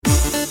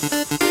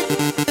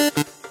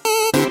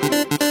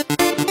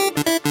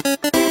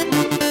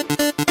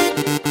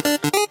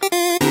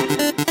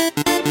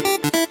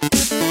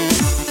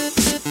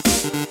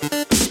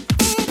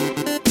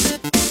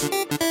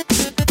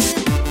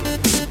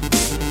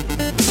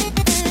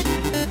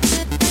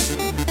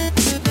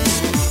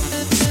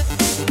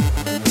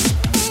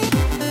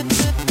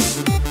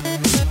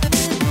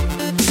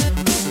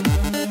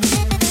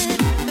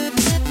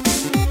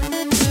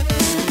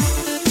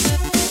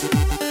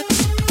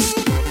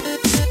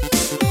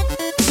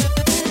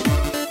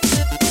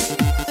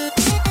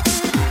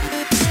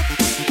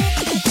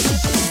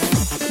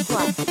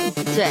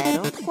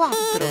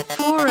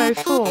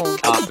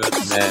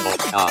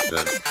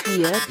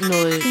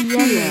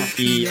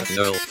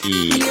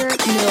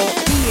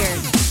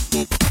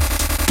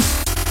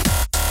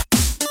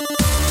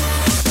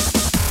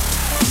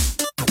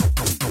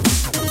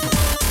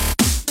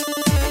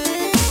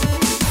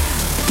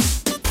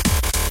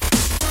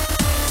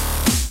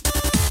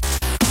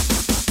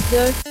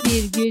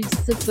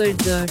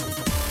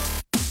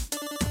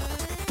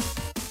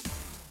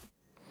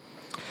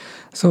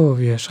So,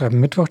 wir schreiben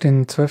Mittwoch,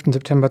 den 12.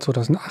 September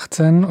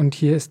 2018 und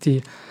hier ist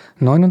die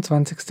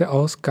 29.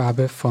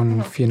 Ausgabe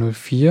von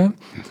 404.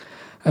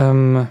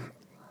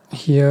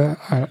 Hier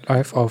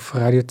live auf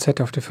Radio Z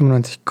auf der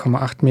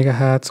 95,8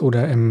 MHz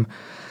oder im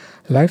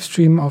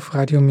Livestream auf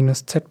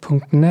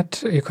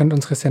radio-z.net. Ihr könnt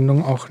unsere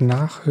Sendung auch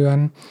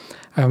nachhören.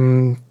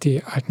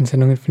 Die alten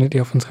Sendungen findet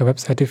ihr auf unserer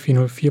Webseite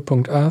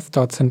 404.earth.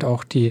 Dort sind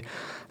auch die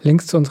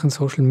Links zu unseren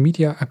Social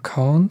Media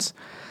Accounts.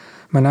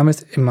 Mein Name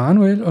ist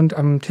Emanuel und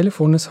am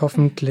Telefon ist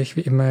hoffentlich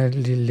wie immer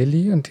die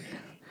Lilly. Und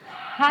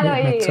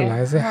Hallo, nicht zu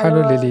leise.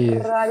 Hallo Lilly.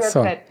 Radio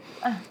so. Z.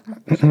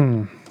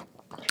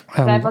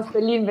 Live aus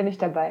Berlin bin ich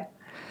dabei.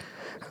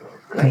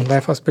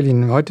 Live aus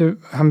Berlin. Heute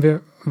haben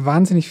wir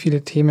wahnsinnig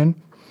viele Themen.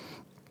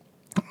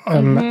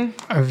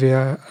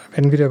 Wir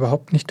werden wieder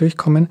überhaupt nicht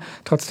durchkommen.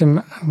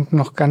 Trotzdem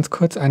noch ganz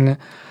kurz eine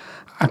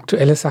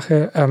aktuelle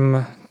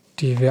Sache,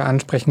 die wir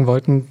ansprechen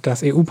wollten.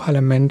 Das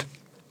EU-Parlament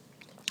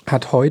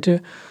hat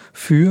heute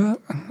für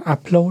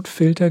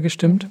Upload-Filter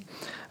gestimmt.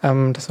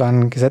 Das war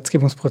ein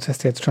Gesetzgebungsprozess,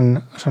 der jetzt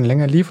schon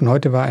länger lief. Und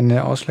heute war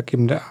eine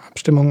ausschlaggebende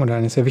Abstimmung oder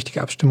eine sehr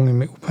wichtige Abstimmung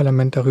im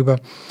EU-Parlament darüber.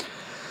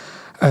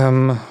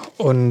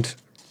 Und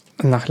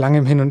nach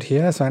langem Hin und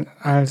Her, es war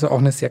also auch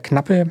eine sehr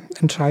knappe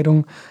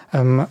Entscheidung,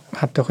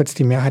 hat doch jetzt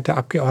die Mehrheit der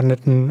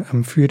Abgeordneten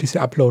für diese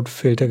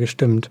Upload-Filter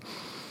gestimmt.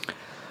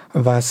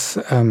 Was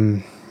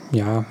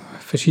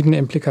verschiedene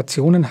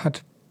Implikationen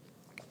hat.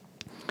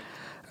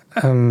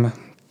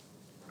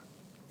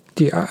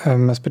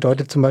 Es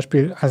bedeutet zum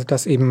Beispiel, es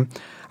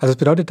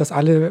bedeutet, dass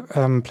alle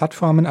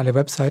Plattformen, alle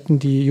Webseiten,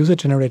 die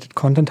User-Generated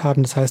Content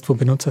haben, das heißt, wo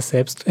Benutzer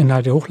selbst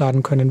Inhalte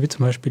hochladen können, wie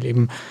zum Beispiel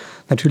eben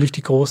natürlich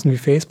die großen wie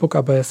Facebook,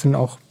 aber es sind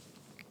auch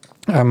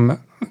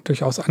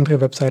durchaus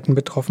andere Webseiten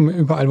betroffen,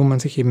 überall,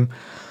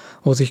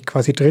 wo sich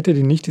quasi Dritte,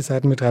 die nicht die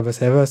Seitenbetreiber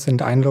selber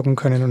sind, einloggen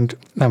können und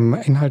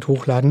Inhalt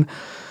hochladen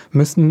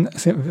müssen,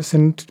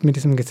 werden mit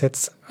diesem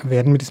Gesetz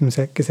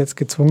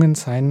gezwungen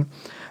sein,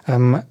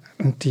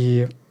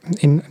 die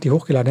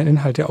hochgeladenen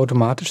Inhalte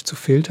automatisch zu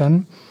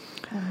filtern.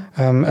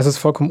 Es ist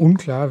vollkommen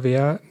unklar,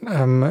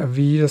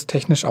 wie das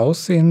technisch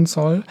aussehen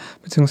soll,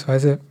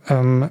 beziehungsweise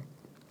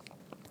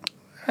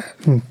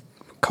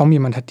kaum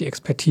jemand hat die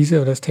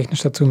Expertise oder ist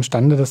technisch dazu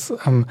imstande, das,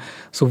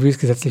 so wie es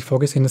gesetzlich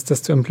vorgesehen ist,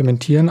 das zu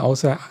implementieren,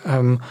 außer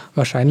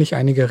wahrscheinlich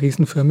einiger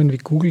Riesenfirmen wie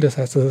Google. Das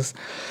heißt, es ist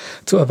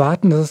zu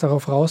erwarten, dass es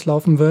darauf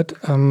rauslaufen wird,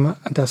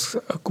 dass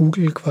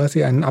Google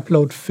quasi einen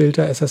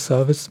Upload-Filter as a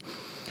Service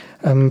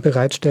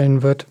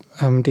bereitstellen wird,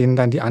 den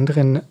dann die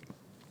anderen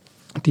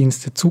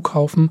Dienste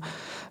zukaufen,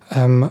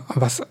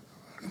 was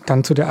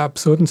dann zu der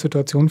absurden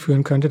Situation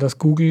führen könnte, dass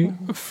Google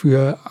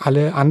für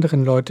alle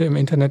anderen Leute im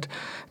Internet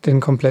den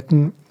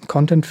kompletten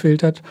Content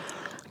filtert.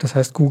 Das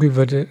heißt, Google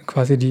würde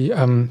quasi die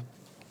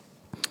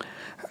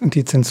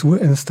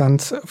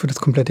Zensurinstanz für das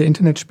komplette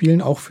Internet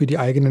spielen, auch für die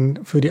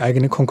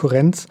eigene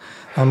Konkurrenz,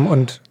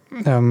 und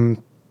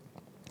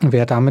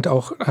wäre damit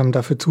auch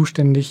dafür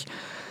zuständig,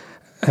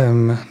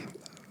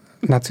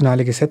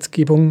 nationale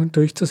Gesetzgebung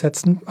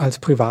durchzusetzen als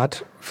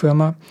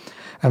Privatfirma.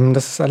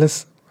 Das ist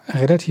alles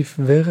relativ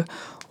wirr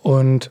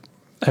und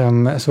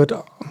es wird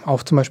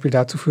auch zum Beispiel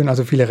dazu führen,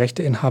 also viele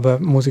Rechteinhaber,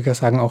 Musiker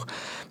sagen auch,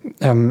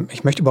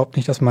 ich möchte überhaupt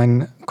nicht, dass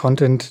mein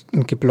Content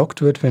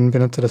geblockt wird, wenn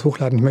Benutzer das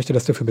hochladen. Ich möchte,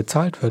 dass dafür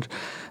bezahlt wird.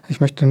 Ich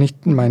möchte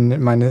nicht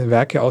meine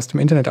Werke aus dem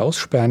Internet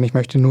aussperren. Ich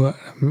möchte nur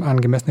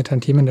angemessene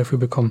Tantiemen dafür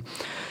bekommen.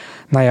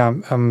 Naja,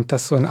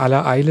 das so in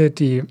aller Eile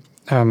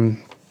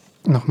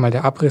nochmal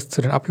der Abriss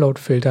zu den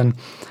Upload-Filtern.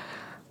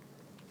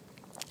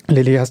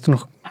 Lilly, hast du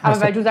noch was?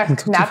 Aber weil du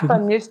sagst knapp, bei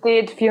mir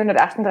steht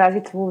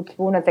 438 zu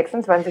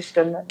 226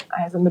 Stimmen.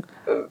 Also mit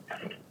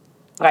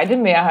breite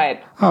Mehrheit.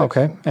 Ah,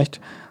 okay, echt?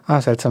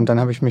 Ah, seltsam, dann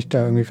habe ich mich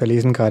da irgendwie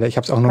verlesen gerade. Ich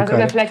habe es auch noch gerade.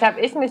 Oder vielleicht habe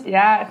ich mich,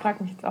 ja, ich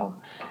frage mich jetzt auch.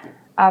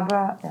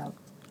 Aber, ja.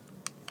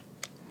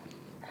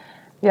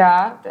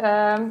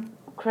 Ja,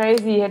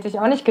 crazy, hätte ich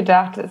auch nicht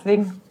gedacht.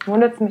 Deswegen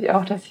wundert es mich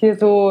auch, dass hier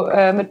so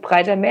mit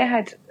breiter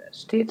Mehrheit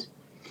steht.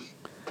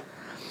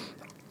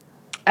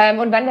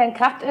 Und wann der in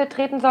Kraft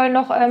treten soll,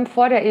 noch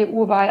vor der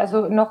EU-Wahl,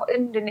 also noch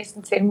in den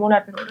nächsten 10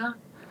 Monaten, oder?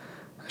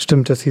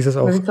 Stimmt, das hieß es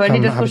auch.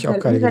 Habe ich auch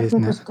gerade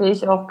gelesen. Das verstehe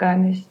ich auch gar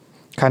nicht.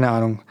 Keine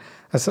Ahnung.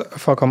 Das ist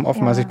vollkommen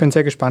offen. Ja. Also ich bin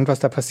sehr gespannt, was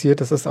da passiert.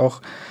 Das ist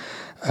auch,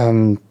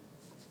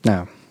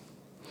 naja,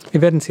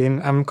 wir werden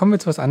sehen. Kommen wir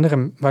zu was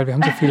anderem, weil wir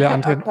haben so viele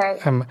andere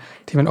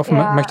Themen offen.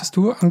 Ja. Möchtest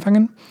du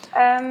anfangen?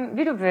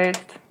 Wie du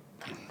willst.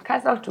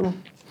 Kannst auch du.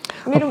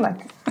 Wie du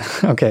meinst.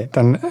 Okay,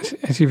 dann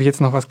schiebe ich jetzt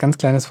noch was ganz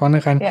Kleines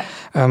vorne rein,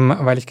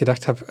 weil ich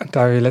gedacht habe,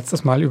 da wir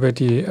letztes Mal über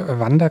die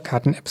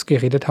Wanderkarten-Apps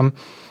geredet haben,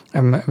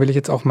 will ich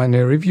jetzt auch mal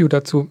eine Review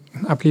dazu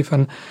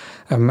abliefern.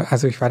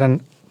 Also ich war dann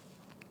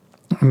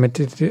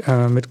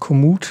mit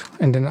Komoot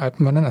in den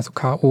Alpen wandern, also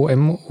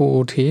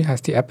K-O-M-O-O-T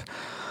heißt die App.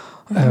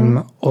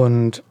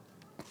 Und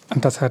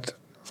das hat,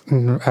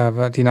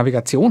 die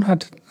Navigation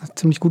hat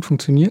ziemlich gut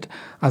funktioniert.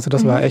 Also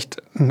das war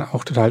echt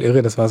auch total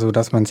irre. Das war so,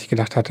 dass man sich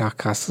gedacht hat, ach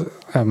krass,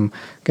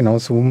 genau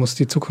so muss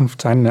die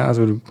Zukunft sein. Ne?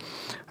 Also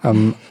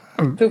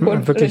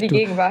Zukunft wirklich, oder die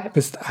Gegenwart.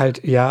 Bist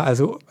halt,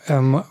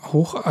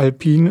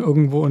 hochalpin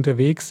irgendwo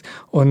unterwegs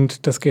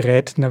und das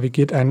Gerät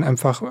navigiert einen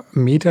einfach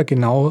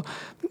metergenau.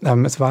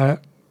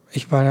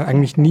 Ich war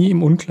eigentlich nie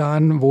im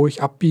Unklaren, wo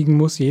ich abbiegen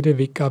muss. Jede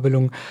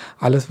Weggabelung,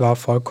 alles war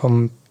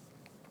vollkommen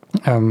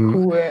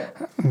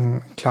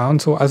klar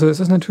und so. Also es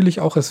ist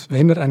natürlich auch, es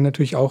verhindert einen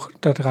natürlich auch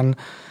daran,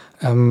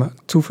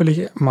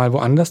 zufällig mal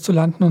woanders zu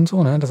landen und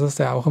so. Ne? Das ist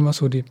ja auch immer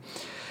so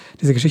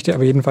diese Geschichte.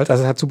 Aber jedenfalls,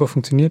 also es hat super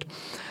funktioniert.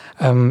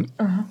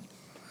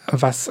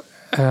 Was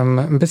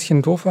ein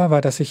bisschen doof war,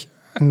 dass ich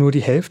nur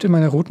die Hälfte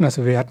meiner Routen,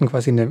 also wir hatten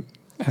quasi eine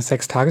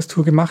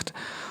 6-Tagestour gemacht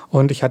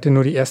und ich hatte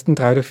nur die ersten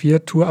 3 oder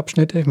 4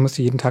 Tourabschnitte. Ich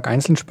musste jeden Tag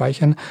einzeln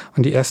speichern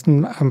und die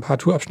ersten paar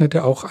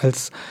Tourabschnitte auch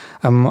als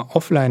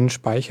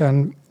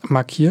Offline-Speichern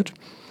markiert.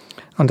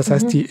 Und das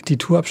heißt, die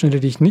Tourabschnitte,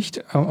 die ich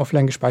nicht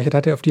offline gespeichert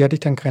hatte, auf die hatte ich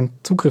dann keinen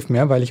Zugriff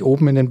mehr, weil ich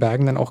oben in den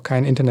Bergen dann auch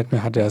kein Internet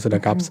mehr hatte. Also da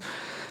gab es,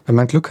 wenn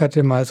man Glück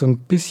hatte, mal so ein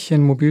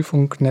bisschen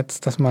Mobilfunknetz,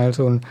 dass mal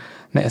so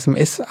eine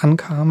SMS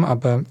ankam,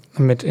 aber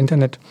mit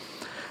Internet,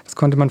 das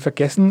konnte man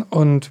vergessen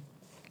und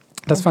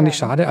das fand ich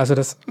schade. Also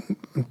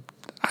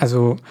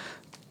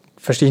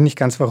verstehe ich nicht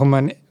ganz, warum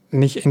man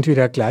nicht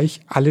entweder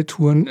gleich alle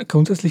Touren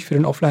grundsätzlich für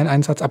den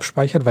Offline-Einsatz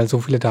abspeichert, weil so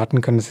viele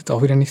Daten können das jetzt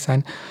auch wieder nicht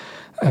sein,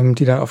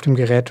 die da auf dem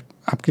Gerät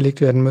abgelegt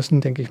werden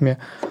müssen, denke ich mir.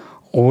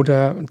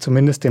 Oder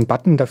zumindest den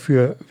Button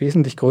dafür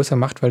wesentlich größer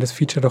macht, weil das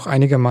Feature doch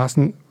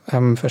einigermaßen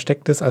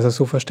versteckt ist. Also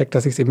so versteckt,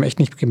 dass ich es eben echt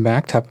nicht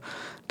gemerkt habe,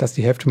 dass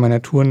die Hälfte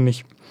meiner Touren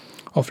nicht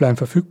offline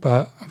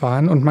verfügbar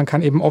waren. Und man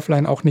kann eben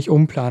offline auch nicht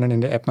umplanen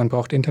in der App. Man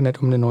braucht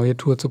Internet, um eine neue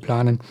Tour zu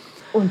planen.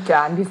 Und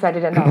dann, wie seid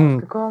ihr denn da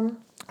rausgekommen?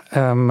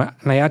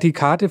 Die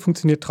Karte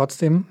funktioniert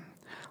trotzdem.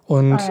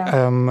 Und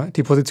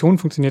die Position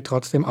funktioniert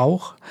trotzdem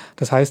auch.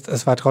 Das heißt,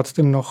 es war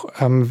trotzdem noch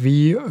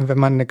wie, wenn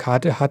man eine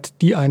Karte hat,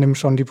 die einem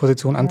schon die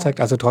Position anzeigt.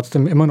 Also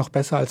trotzdem immer noch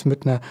besser als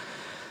mit einer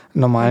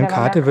normalen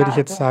Karte, würde ich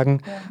jetzt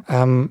sagen.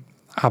 Ja.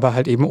 Aber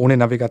halt eben ohne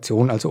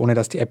Navigation, also ohne,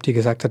 dass die App dir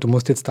gesagt hat, du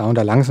musst jetzt da und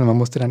da lang, sondern man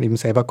musste dann eben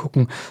selber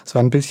gucken. Es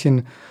war ein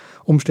bisschen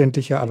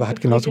umständlicher, aber hat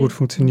genauso gut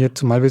funktioniert,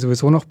 zumal wir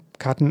sowieso noch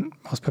Karten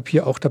aus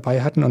Papier auch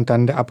dabei hatten und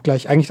dann der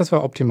Abgleich. Eigentlich, das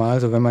war optimal,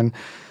 so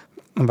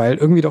weil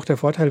irgendwie doch der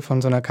Vorteil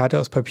von so einer Karte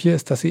aus Papier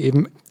ist, dass sie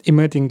eben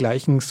immer den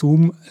gleichen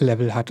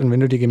Zoom-Level hat. Und wenn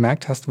du dir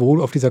gemerkt hast,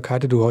 wo auf dieser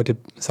Karte du heute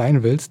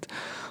sein willst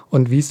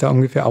und wie es da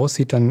ungefähr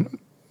aussieht, dann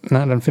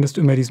findest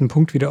du immer diesen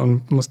Punkt wieder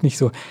und musst nicht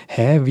so,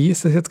 wie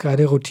ist das jetzt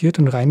gerade rotiert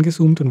und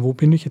reingezoomt und wo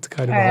bin ich jetzt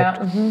gerade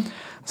überhaupt?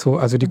 So,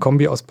 also die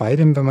Kombi aus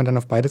beidem, wenn man dann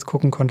auf beides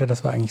gucken konnte,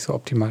 das war eigentlich so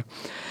optimal.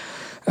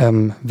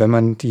 Wenn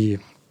man die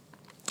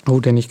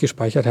Route nicht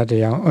gespeichert hatte,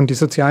 ja. Und die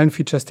sozialen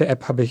Features der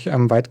App habe ich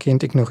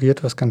weitgehend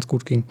ignoriert, was ganz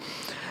gut ging.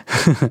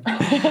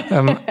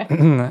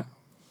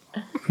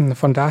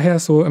 Von daher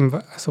so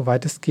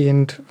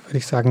weitestgehend würde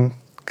ich sagen,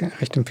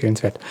 recht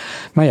empfehlenswert.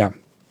 Naja.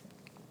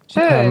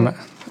 Schön.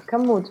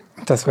 Komoot.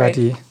 Das war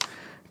die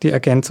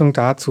Ergänzung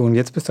dazu. Und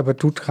jetzt bist aber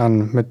du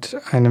dran mit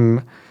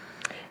einem...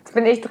 Jetzt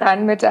bin ich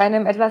dran mit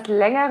einem etwas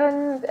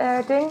längeren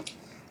Ding.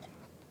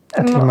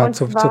 Thema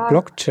zur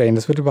Blockchain.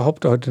 Das wird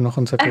überhaupt heute noch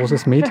unser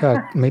großes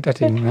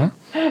Meta-Ding, ne?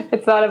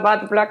 It's all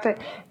about the Blockchain.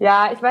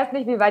 Ja, ich weiß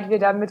nicht, wie weit wir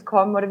da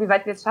mitkommen oder wie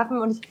weit wir es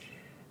schaffen. Und ich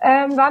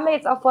war mir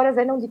jetzt auch vor der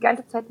Sendung die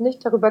ganze Zeit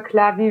nicht darüber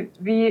klar,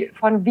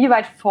 wie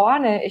weit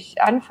vorne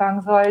ich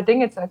anfangen soll,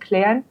 Dinge zu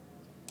erklären.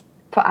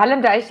 Vor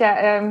allem, da ich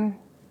ja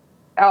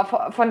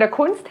von der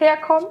Kunst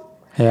herkomme.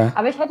 Ja.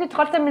 Aber ich hätte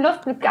trotzdem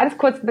Lust, ganz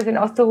kurz ein bisschen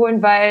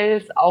auszuholen, weil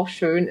es auch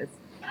schön ist.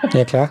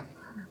 Ja, klar.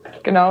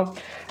 Genau.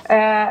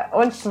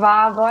 Und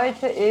zwar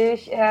wollte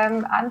ich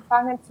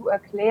anfangen zu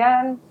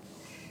erklären,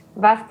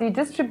 was die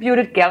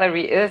Distributed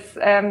Gallery ist,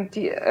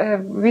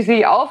 wie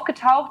sie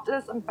aufgetaucht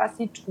ist und was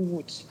sie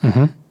tut.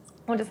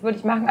 Und das würde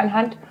ich machen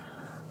anhand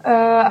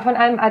von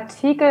einem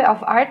Artikel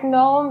auf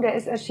ArtGnome, der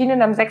ist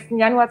erschienen am 6.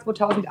 Januar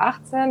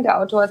 2018. Der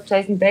Autor ist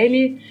Jason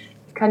Bailey.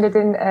 Ich kann dir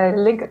den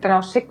Link dann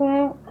auch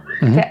schicken.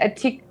 Der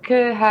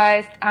Artikel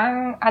heißt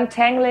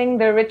Untangling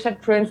the Richard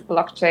Prince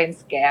Blockchain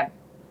Scam.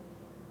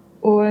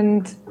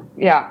 Und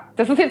ja,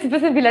 das ist jetzt ein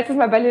bisschen wie letztes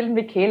Mal bei Lil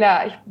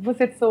Michaela. Ich muss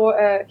jetzt so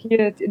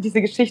hier in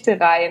diese Geschichte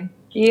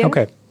reingehen.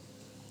 Okay.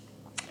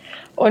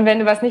 Und wenn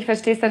du was nicht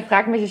verstehst, dann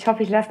frag mich. Ich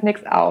hoffe, ich lasse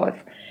nichts aus.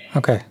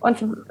 Okay.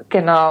 Und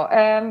genau.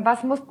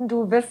 Was mussten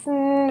du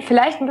wissen?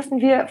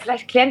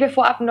 Vielleicht klären wir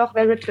vorab noch,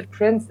 wer Richard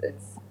Prince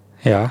ist.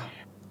 Ja.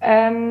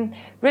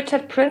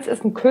 Richard Prince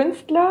ist ein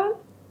Künstler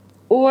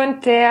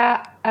und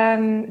der,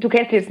 du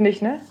kennst ihn jetzt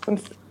nicht, ne?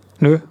 Sonst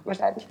Nö.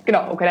 Wahrscheinlich.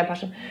 Genau, okay, dann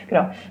passt schon.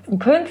 Genau. Ein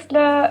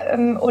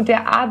Künstler und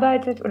der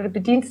arbeitet oder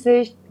bedient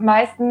sich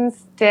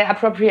meistens der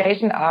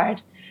Appropriation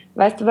Art.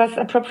 Weißt du, was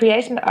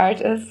Appropriation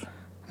Art ist?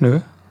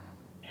 Nö.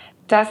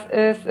 Das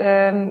ist,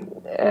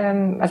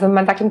 also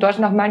man sagt im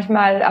Deutschen auch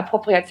manchmal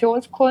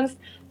Appropriationskunst.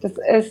 Das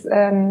ist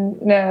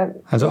eine...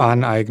 Also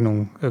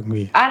Aneignung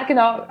irgendwie.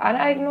 Genau,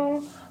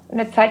 Aneignung.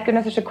 Eine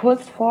zeitgenössische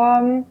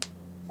Kunstform,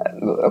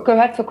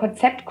 gehört zur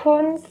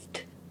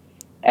Konzeptkunst.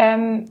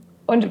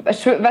 Und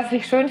was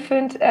ich schön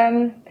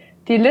finde,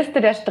 die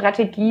Liste der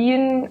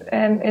Strategien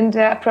in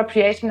der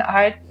Appropriation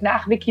Art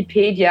nach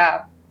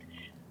Wikipedia.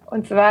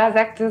 Und zwar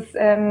sagt es,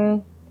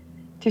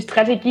 die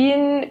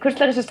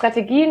künstlerische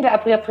Strategien der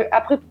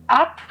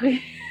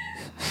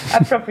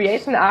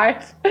Appropriation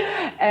Art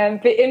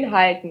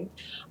beinhalten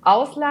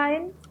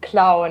Ausleihen,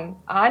 Klauen,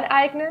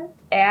 Aneignen,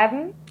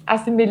 Erben,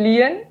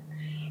 Assimilieren,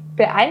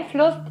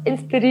 beeinflusst,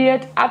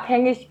 inspiriert,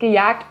 abhängig,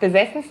 gejagt,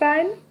 besessen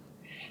sein,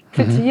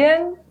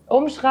 zitieren,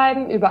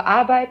 umschreiben,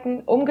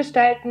 überarbeiten,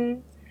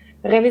 umgestalten,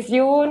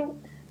 Revision,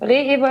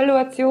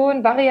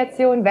 Reevaluation,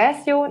 Variation,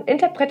 Version,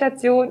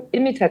 Interpretation,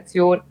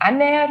 Imitation,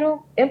 Annäherung,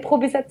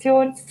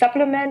 Improvisation,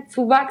 Supplement,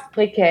 Zuwachs,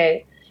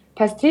 Prequel,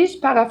 Pastiche,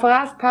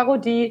 Paraphrase,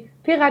 Parodie,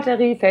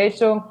 Piraterie,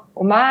 Fälschung,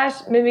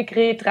 Hommage,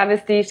 Mimikrie,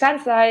 Travestie,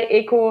 Schanzei,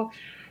 Echo,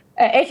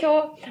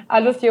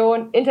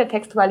 Allusion,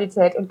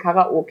 Intertextualität und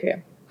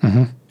Karaoke.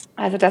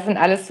 Also das sind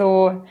alles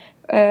so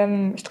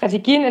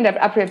Strategien in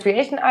der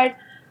Appropriation Art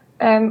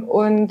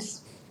und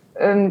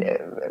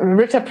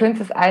Richard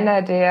Prince ist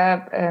einer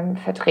der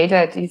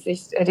Vertreter, die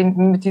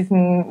mit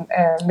diesen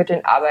Mitteln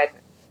arbeiten.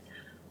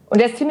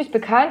 Und er ist ziemlich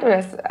bekannt oder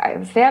ist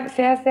sehr,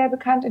 sehr, sehr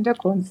bekannt in der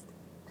Kunst.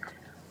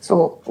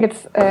 So,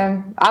 jetzt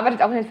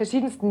arbeitet auch in den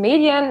verschiedensten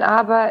Medien,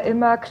 aber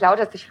immer klaut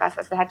er sich was.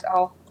 Also er hat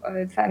auch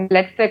seine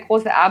letzte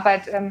große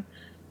Arbeit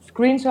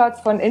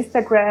Screenshots von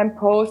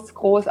Instagram-Posts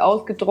groß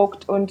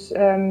ausgedruckt und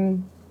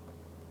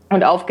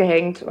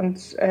aufgehängt und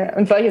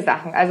solche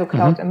Sachen. Also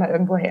klaut immer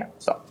irgendwo her.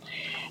 So.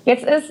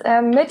 Jetzt ist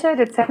Mitte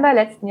Dezember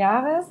letzten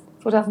Jahres,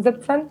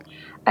 2017,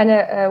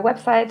 eine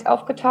Website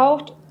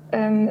aufgetaucht,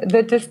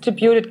 The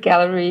Distributed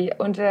Gallery.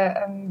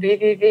 Unter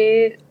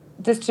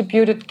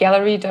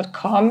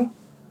www.distributedgallery.com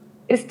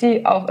ist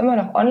die auch immer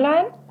noch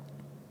online.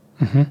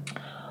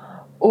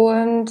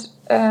 Und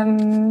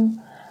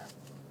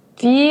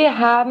die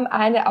haben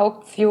eine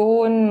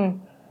Auktion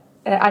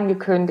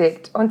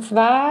angekündigt. Und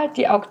zwar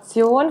die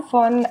Auktion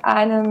von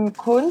einem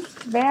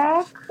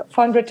Kunstwerk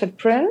von Richard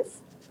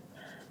Prince.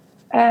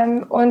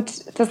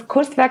 Und das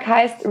Kunstwerk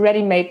heißt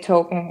Ready-Made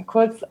Token,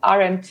 kurz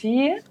RMT.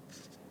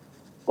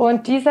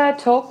 Und dieser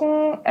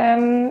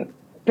Token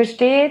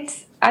besteht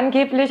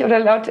angeblich oder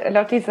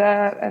laut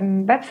dieser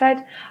Website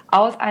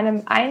aus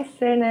einem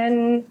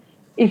einzelnen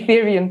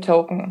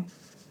Ethereum-Token.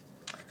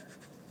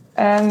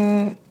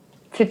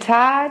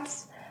 Zitat: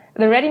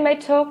 The Ready-Made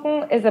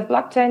Token is a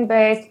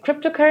blockchain-based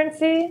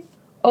cryptocurrency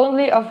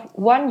only of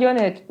one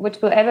unit which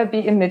will ever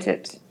be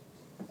emitted.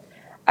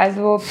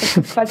 Also es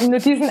gibt quasi nur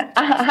diesen,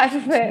 also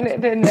es ist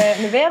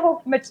eine Währung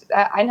mit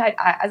Einheit,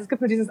 also es gibt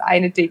nur dieses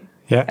eine Ding.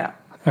 Ja,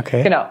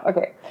 okay. Genau,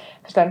 okay,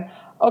 verstanden.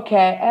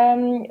 Okay,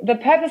 the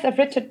purpose of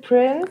Richard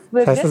Prince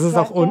with das heißt,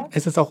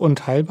 ist es auch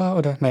unteilbar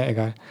oder? Naja,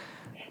 egal.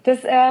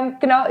 Das,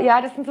 genau,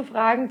 ja, das sind so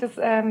Fragen, das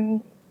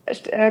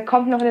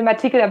kommt noch in dem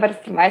Artikel, aber das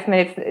weiß man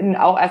jetzt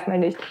auch erstmal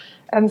nicht.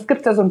 Es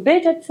gibt da so ein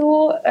Bild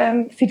dazu,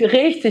 sieht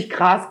richtig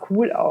krass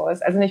cool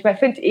aus. Also ich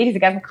finde diese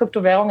ganzen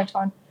Kryptowährungen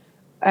schauen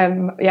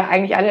ja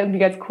eigentlich alle irgendwie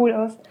ganz cool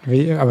aus.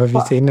 Wie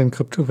sehen denn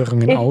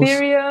Kryptowährungen aus?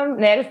 Ethereum,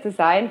 das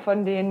Design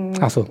von den,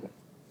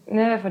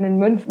 von den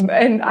Münzen,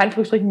 in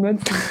Anführungsstrichen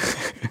Münzen.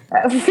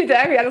 Also es sieht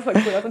irgendwie alles voll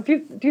cool aus. Und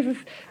dieses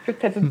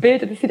gibt halt so ein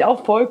Bild, das sieht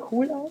auch voll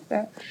cool aus.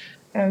 Ja.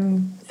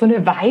 So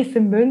eine weiße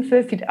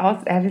Münze, sieht aus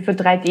wie so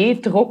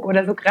 3D-Druck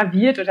oder so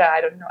graviert oder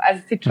I don't know.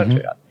 Also es sieht schon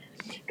schön aus.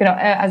 Genau,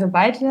 also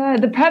weiter.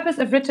 The purpose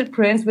of Richard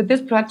Prince with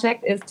this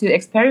project is to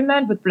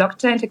experiment with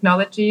blockchain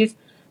technologies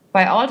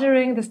by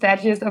altering the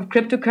status of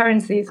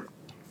cryptocurrencies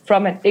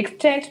from an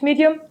exchange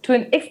medium to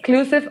an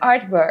exclusive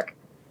artwork.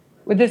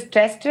 With this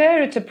gesture,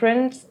 Richard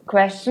Prince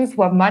questions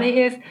what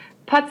money is,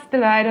 puts the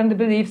light on the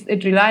beliefs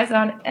it relies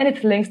on and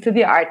its links to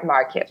the art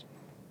market.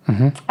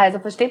 Also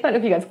versteht man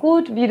irgendwie ganz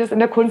gut, wie das in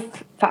der Kunst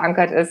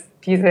verankert ist,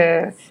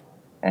 dieses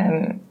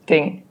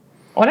Ding,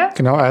 oder?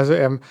 Genau, also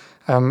er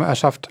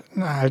schafft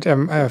halt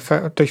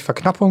durch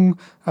Verknappung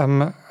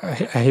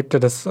erhebt er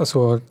das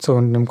so zu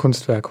einem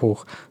Kunstwerk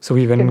hoch. So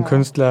wie wenn ein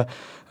Künstler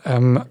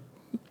einen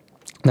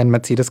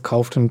Mercedes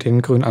kauft und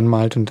den grün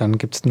anmalt und dann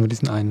gibt es nur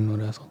diesen einen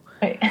oder so.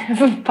 Das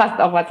passt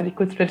auch wahnsinnig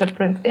gut zu Richard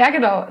Prince. Ja,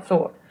 genau,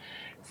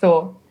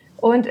 so.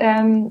 Und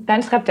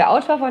dann schreibt der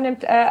Autor von dem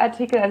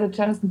Artikel, also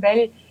Jason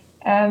Bailey,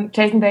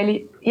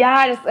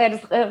 ja,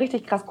 das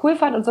richtig krass cool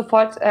fand und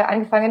sofort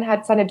angefangen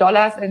hat, seine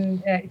Dollars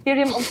in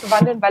Ethereum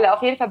umzuwandeln, weil er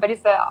auf jeden Fall bei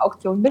dieser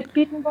Auktion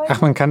mitbieten wollte. Ach,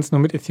 man kann es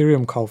nur mit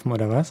Ethereum kaufen,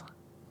 oder was?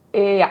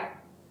 Ja,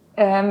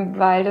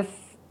 weil das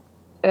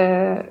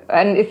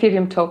ein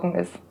Ethereum-Token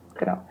ist,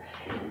 genau.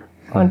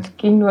 Und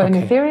ging nur in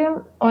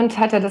Ethereum und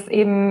hat er das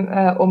eben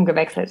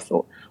umgewechselt.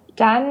 So.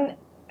 Dann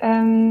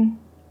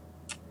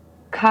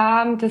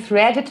kam das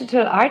Rare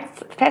Digital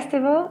Arts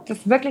Festival,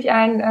 das wirklich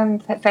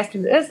ein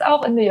Festival ist,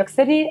 auch in New York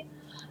City.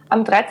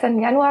 Am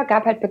 13. Januar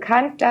gab halt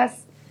bekannt,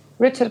 dass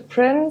Richard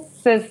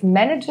Prince's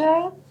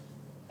Manager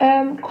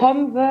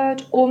kommen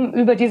wird, um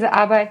über diese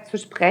Arbeit zu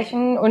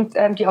sprechen und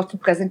die auch zu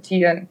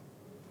präsentieren.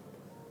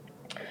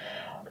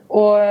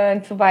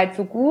 Und so weit,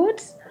 so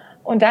gut.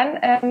 Und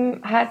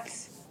dann hat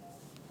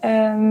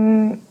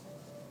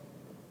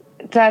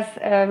das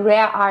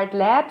Rare Art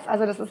Labs,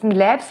 also das ist ein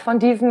Labs von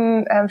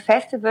diesem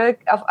Festival,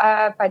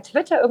 bei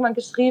Twitter irgendwann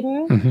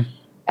geschrieben,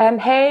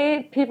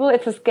 hey, people,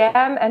 it's a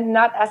scam and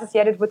not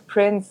associated with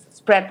Prince,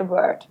 spread the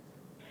word.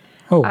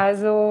 Oh.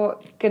 Also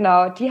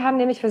genau, die haben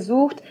nämlich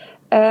versucht,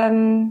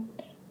 oder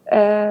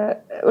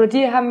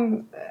die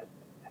haben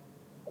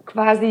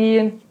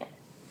quasi,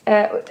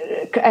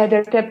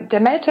 der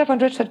Manager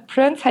von Richard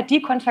Prince hat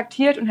die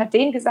kontaktiert und hat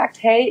denen gesagt,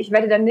 hey, ich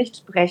werde dann nicht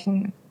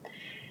sprechen.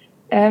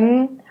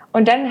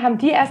 Und dann haben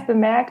die erst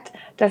bemerkt,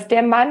 dass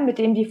der Mann, mit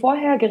dem die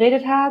vorher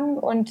geredet haben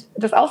und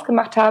das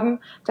ausgemacht haben,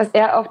 dass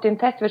er auf dem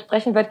Festival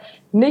sprechen wird,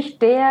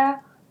 nicht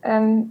der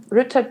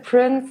Richard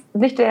Prince,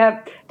 nicht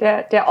der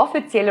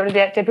offizielle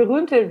oder der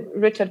berühmte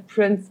Richard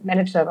Prince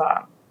Manager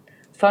war,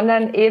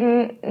 sondern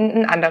eben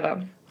ein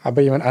anderer.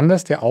 Aber jemand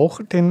anders, der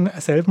auch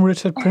denselben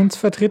Richard Prince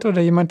vertritt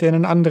oder jemand, der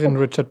einen anderen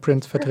Richard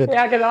Prince vertritt?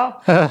 Ja, genau.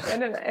 Ja,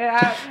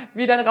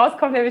 wie dann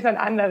rauskommt, nämlich einen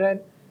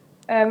anderen.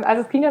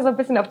 Also es ging ja so ein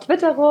bisschen auf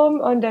Twitter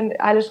rum und dann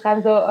alle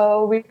schreiben so,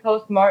 oh, we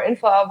post more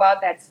info about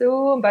that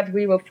soon, but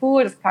we were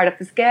fooled, it's part of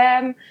the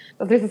scam.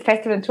 Also dieses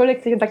Festival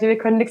entschuldigt sich und sagt, wir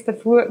können nichts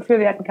dafür,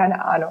 wir hatten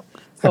keine Ahnung.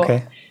 So.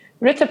 Okay.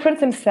 Richard Prince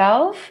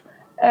himself,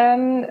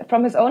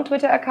 from his own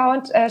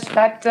Twitter-Account,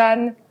 schreibt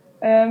dann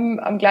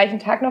am gleichen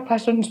Tag noch, ein paar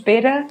Stunden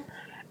später,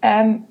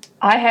 I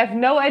have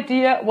no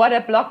idea what a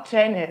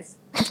blockchain is.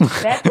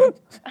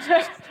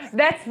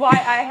 That's why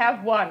I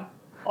have one,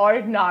 or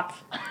not.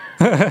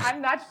 I'm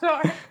not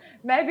sure.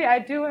 Maybe I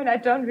do and I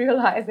don't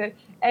realize it.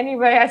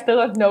 Anyway, I still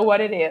don't know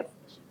what it is.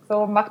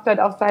 So macht halt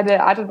auf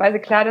seine Art und Weise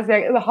klar, dass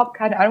er überhaupt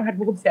keine Ahnung hat,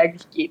 worum es hier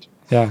eigentlich geht.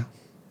 Ja.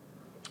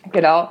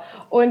 Genau.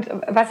 Und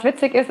was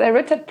witzig ist,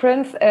 Richard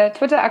Prince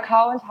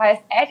Twitter-Account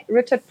heißt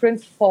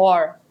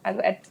 @RichardPrince4,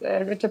 also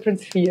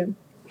 @RichardPrince4.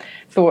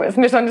 So, ist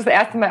mir schon das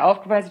erste Mal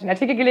aufgefallen, als ich den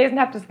Artikel gelesen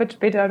habe. Das wird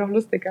später noch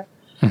lustiger.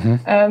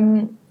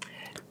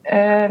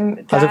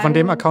 Also von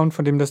dem Account,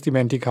 von dem das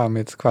Dementi kam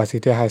jetzt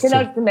quasi, der heißt genau,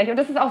 so. Das Dementi. Und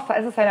das ist auch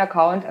sein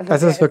Account. Also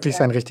das ist wirklich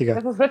sein richtiger.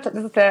 Das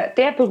ist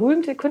der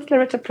berühmte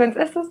Künstler Richard Prince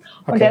ist es.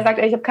 Und der sagt,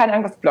 ich habe keine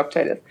Ahnung, was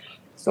Blockchain ist.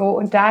 So,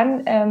 und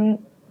dann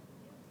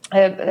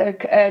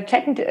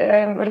checken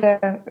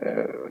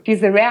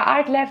diese Rare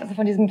Art Labs, also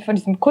von diesem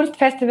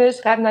Kunstfestival,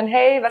 schreiben dann,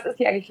 hey, was ist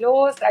hier eigentlich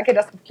los? Danke,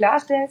 dass du es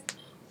klarstellst.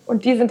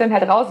 Und die sind dann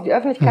halt raus in die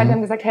Öffentlichkeit und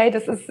haben gesagt, hey,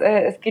 das ist,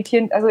 es geht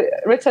hier, also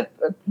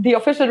the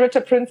official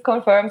Richard Prince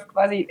confirms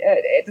quasi,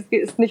 das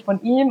ist nicht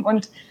von ihm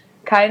und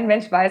kein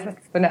Mensch weiß, was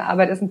das für eine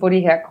Arbeit ist und wo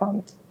die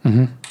herkommt.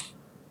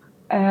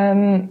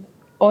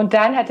 Und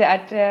dann hat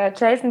der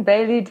Jason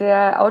Bailey,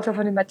 der Autor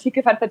von dem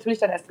Artikel, fand natürlich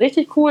dann erst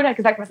richtig cool und hat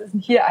gesagt, was ist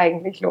denn hier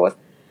eigentlich los?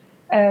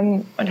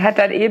 Und hat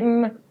dann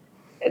eben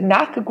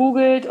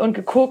nachgegoogelt und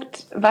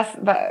geguckt,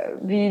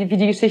 wie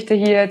die Geschichte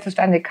hier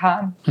zustande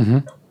kam.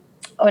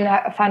 Und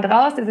er fand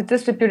raus, diese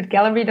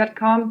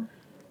DistributedGallery.com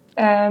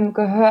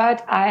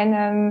gehört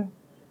einem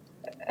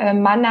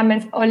Mann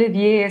namens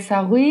Olivier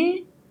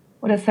Sarruy,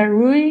 ich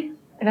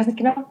weiß nicht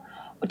genau.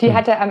 Und die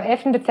hat er am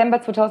 11.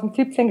 Dezember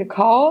 2017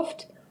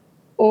 gekauft.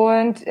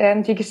 Und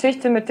die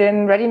Geschichte mit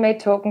den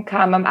Ready-Made-Token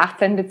kam am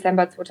 18.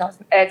 Dezember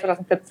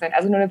 2017,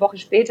 also nur eine Woche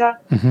später.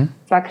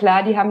 Es war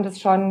klar, die haben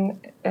das schon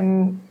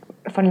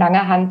von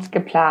langer Hand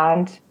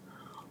geplant.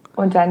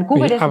 Und dann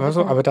Google.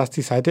 Aber dass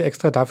die Seite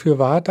extra dafür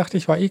war, dachte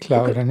ich, war eh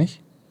klar, oder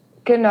nicht?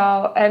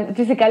 Genau.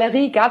 Diese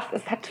Galerie gab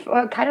es hat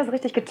keiner so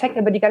richtig gecheckt,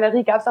 aber die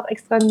Galerie gab es auch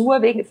extra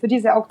nur für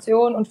diese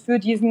Auktion und für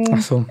diesen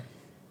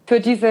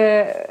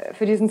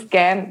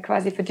Scam,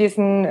 quasi für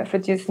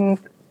diesen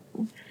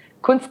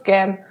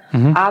Kunstscam.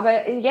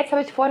 Aber jetzt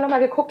habe ich vorhin nochmal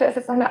geguckt, da ist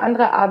jetzt noch eine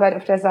andere Arbeit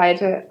auf der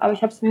Seite. Aber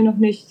ich habe es mir noch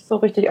nicht so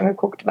richtig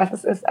angeguckt, was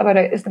es ist. Aber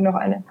da ist dann noch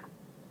eine.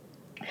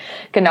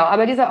 Genau,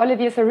 aber dieser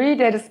Olivier Sarruy,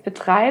 der das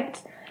betreibt,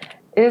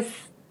 ist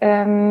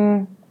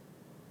auch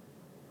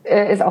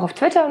auf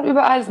Twitter und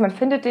überall, also man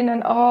findet den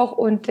dann auch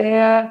und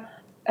der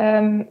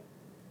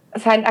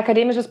sein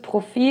akademisches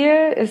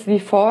Profil ist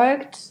wie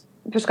folgt,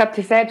 beschreibt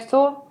sich selbst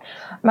so: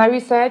 My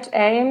research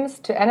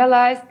aims to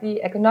analyze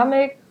the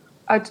economic,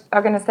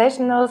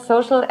 organizational,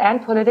 social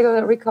and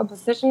political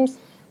recompositions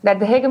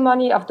that the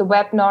hegemony of the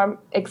web norm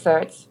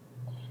exerts.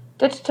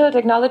 Digital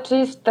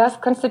technologies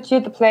thus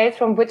constitute the place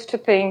from which to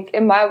think,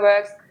 in my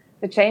works,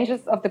 the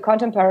changes of the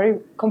contemporary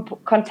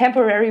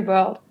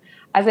world.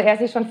 Also er ist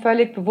sich schon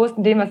völlig bewusst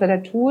in dem, was er da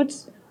tut.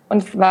 Und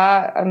es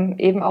war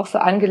eben auch so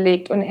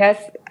angelegt. Und er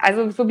ist,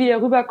 also so wie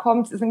er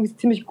rüberkommt, ist irgendwie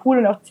ziemlich cool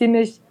und auch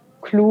ziemlich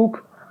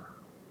klug.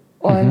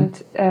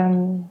 Und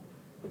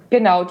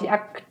genau,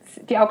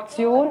 die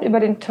Auktion über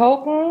den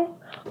Token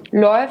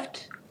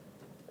läuft,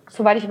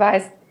 soweit ich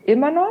weiß,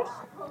 immer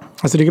noch.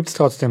 Also die gibt es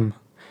trotzdem?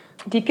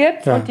 Die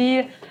gibt's und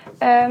die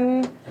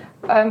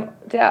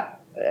der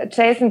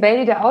Jason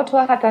Bailey, der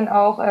Autor, hat dann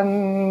auch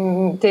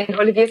den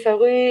Olivier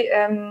Sarruy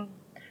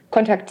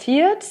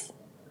kontaktiert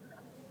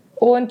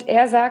und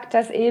er sagt,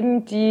 dass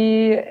eben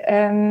die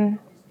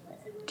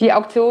die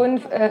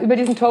Auktion über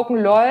diesen Token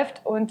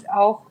läuft und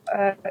auch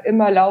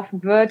immer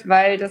laufen wird,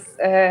 weil das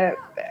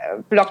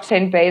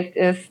Blockchain-based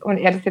ist und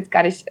er das jetzt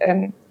gar nicht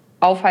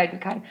aufhalten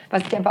kann.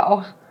 Was ich aber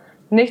auch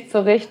nicht so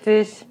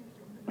richtig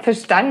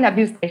verstanden habe,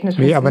 wie es technisch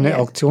Nee, aber eine funktioniert.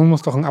 Auktion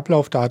muss doch ein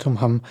Ablaufdatum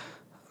haben,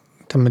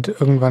 damit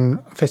irgendwann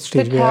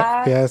feststeht,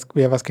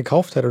 wer was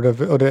gekauft hat.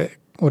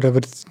 Oder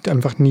wird es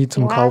einfach nie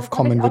zum Kauf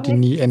kommen, wird die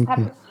nie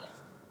enden?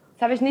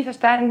 Das habe ich nie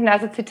verstanden.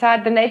 Also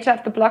Zitat, the nature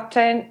of the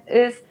blockchain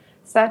is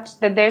such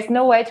that there's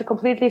no way to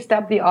completely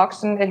stop the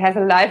auction. It has a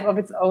life of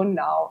its own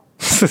now.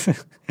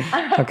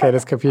 Okay,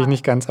 das kapiere ich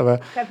nicht ganz, aber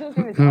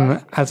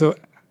also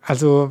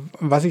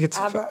was ich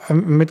jetzt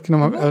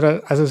mitgenommen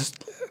habe,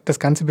 das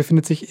Ganze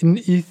befindet sich in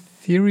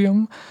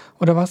Ethereum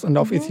oder was? Und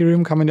auf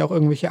Ethereum kann man ja auch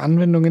irgendwelche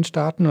Anwendungen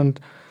starten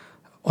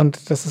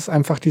und das ist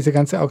einfach, diese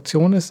ganze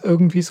Auktion ist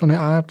irgendwie so eine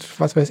Art,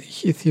 was weiß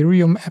ich,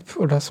 Ethereum-App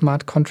oder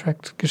Smart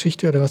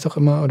Contract-Geschichte oder was auch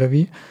immer oder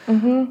wie.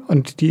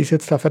 Und die ist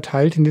jetzt da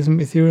verteilt in diesem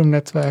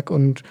Ethereum-Netzwerk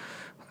und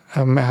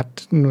er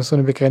hat nur so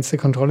eine begrenzte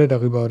Kontrolle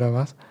darüber oder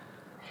was?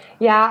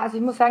 Ja, also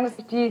ich muss sagen, dass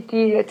ich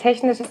die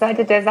technische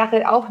Seite der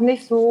Sache auch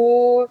nicht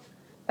so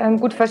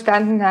gut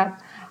verstanden habe.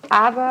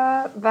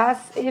 Aber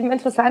was eben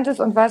interessant ist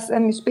und was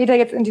später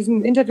jetzt in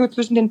diesem Interview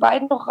zwischen den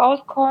beiden noch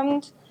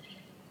rauskommt,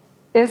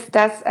 ist,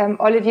 dass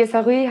Olivier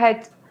Saruy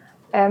halt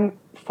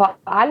vor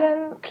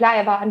allem, klar,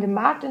 er war an dem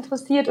Markt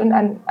interessiert und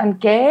an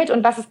Geld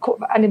und was ist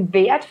an dem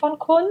Wert von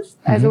Kunst,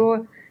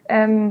 also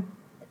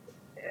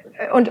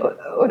und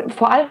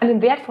vor allem an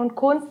dem Wert von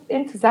Kunst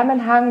im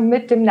Zusammenhang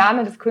mit dem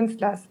Namen des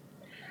Künstlers.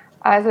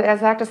 Also er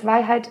sagt, das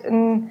war halt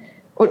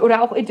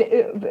oder auch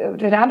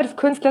der Name des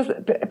Künstlers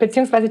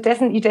beziehungsweise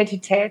dessen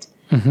Identität,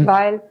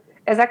 weil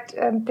er sagt,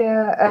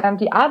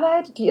 die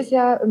Arbeit, die ist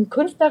ja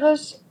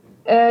künstlerisch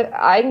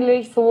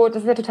eigentlich so,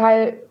 das ist ja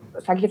total,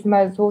 sage ich jetzt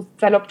mal so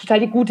salopp, total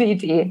die gute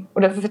Idee.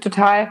 Oder das ist ja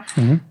total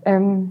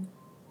in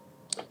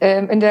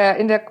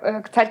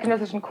der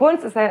zeitgenössischen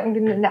Kunst ist ja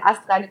irgendwie eine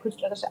astreine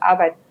künstlerische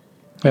Arbeit.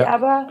 Ja.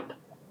 Aber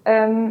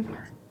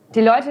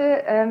die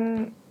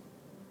Leute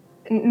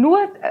nur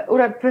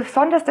oder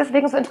besonders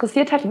deswegen so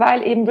interessiert hat,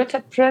 weil eben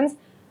Richard Prince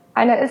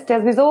einer ist,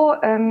 der sowieso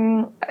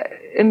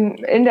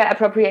in der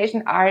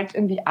Appropriation Art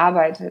irgendwie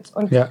arbeitet.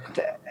 Und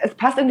es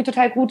passt irgendwie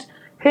total gut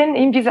hin,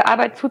 ihm diese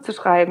Arbeit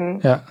zuzuschreiben.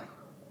 Ja.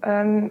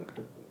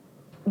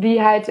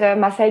 Wie halt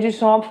Marcel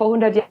Duchamp vor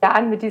 100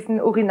 Jahren mit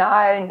diesen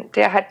Urinalen,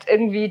 der hat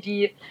irgendwie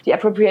die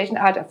Appropriation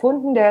Art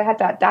erfunden, der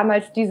hat da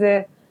damals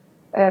dieses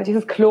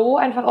Klo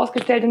einfach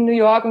ausgestellt in New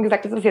York und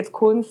gesagt, das ist jetzt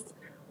Kunst.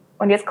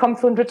 Und jetzt kommt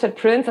so ein Richard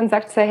Prince und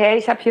sagt so, hey,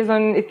 ich habe hier so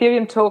einen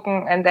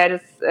Ethereum-Token and that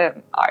is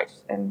art.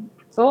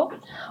 So.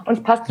 Und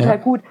es passt total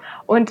gut.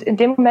 Und in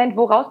dem Moment,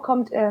 wo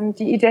rauskommt,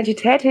 die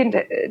Identität hin,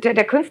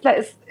 der Künstler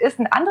ist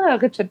ein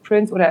anderer Richard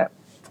Prince oder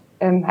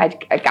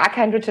halt gar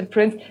kein Richard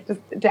Prince. Das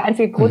ist der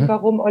einzige Grund,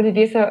 warum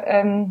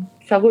Olivier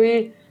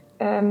Saruy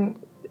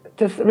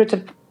das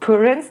Richard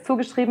Prince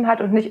zugeschrieben hat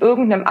und nicht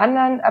irgendeinem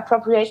anderen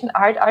Appropriation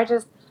Art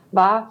Artist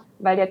war,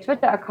 weil der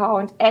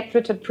Twitter-Account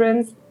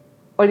 @RichardPrince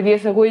Olivier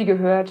Saruy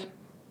gehört.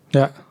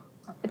 Ja.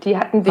 Die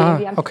hatten den,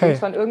 die haben den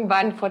schon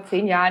irgendwann vor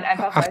 10 Jahren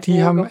einfach Ach,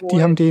 die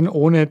haben den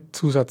ohne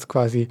Zusatz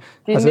quasi.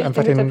 Also nicht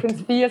einfach den Richard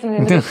Prince 4,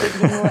 sondern den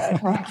richtigen nur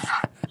etwas.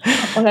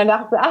 Und dann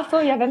dachte ich, ach so,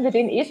 ja, wenn wir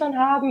den schon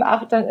haben,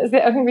 dann ist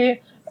ja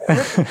irgendwie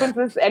Richard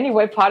Prince is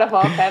anyway part of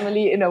our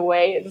family in a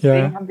way.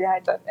 Deswegen haben wir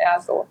halt dann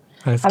so,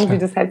 sie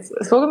das halt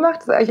so gemacht.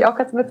 Das ist eigentlich auch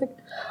ganz witzig.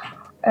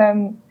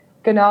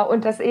 Genau,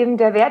 und dass eben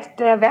der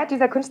Wert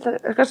dieser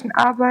künstlerischen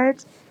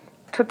Arbeit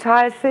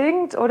total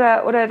sinkt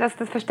oder dass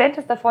das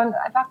Verständnis davon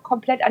einfach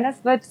komplett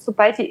anders wird,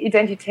 sobald die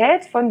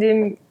Identität von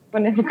dem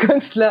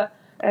Künstler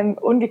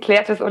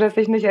ungeklärt ist oder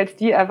sich nicht als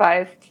die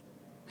erweist.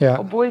 Ja.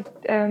 Obwohl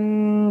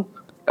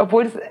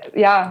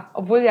ja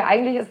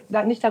eigentlich es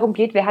nicht darum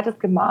geht, wer hat es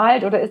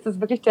gemalt oder ist es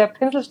wirklich der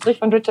Pinselstrich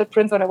von Richard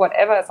Prince oder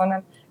whatever,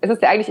 sondern es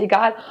ist ja eigentlich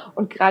egal.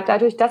 Und gerade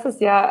dadurch, dass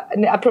es ja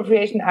eine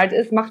Appropriation Art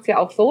ist, macht es ja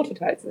auch so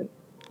total Sinn.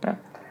 Ja.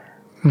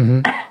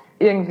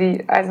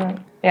 Irgendwie, also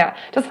ja,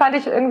 das fand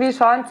ich irgendwie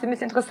schon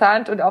ziemlich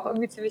interessant und auch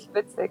irgendwie ziemlich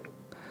witzig.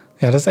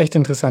 Ja, das ist echt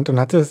interessant. Und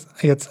hat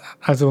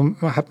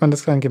man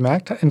das dann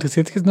gemerkt?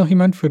 Interessiert sich jetzt noch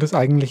jemand für das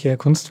eigentliche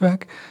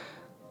Kunstwerk?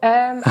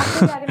 Ja,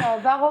 genau.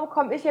 Warum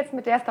komme ich jetzt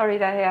mit der Story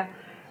daher?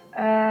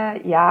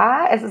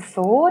 Ja, es ist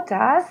so,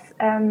 dass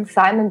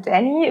Simon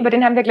Denny, über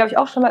den haben wir, glaube ich,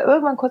 auch schon mal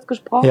irgendwann kurz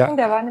gesprochen,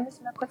 der war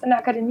nämlich mal kurz in der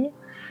Akademie,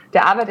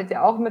 der arbeitet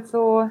ja auch mit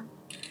so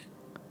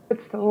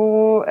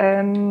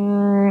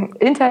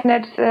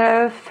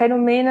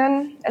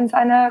Internetphänomenen in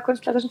seiner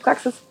künstlerischen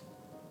Praxis.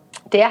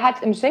 Der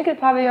hat im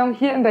Schinkel-Pavillon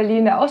hier in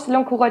Berlin eine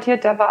Ausstellung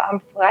kuratiert, da war am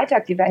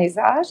Freitag die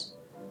Vernissage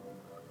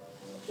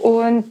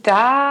und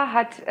da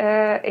hat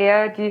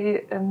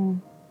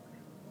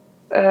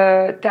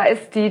da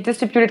ist die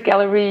Distributed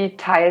Gallery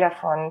Teil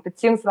davon,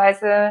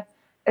 beziehungsweise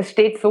es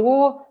steht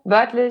so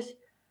wörtlich,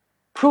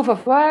 Proof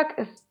of Work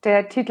ist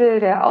der Titel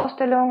der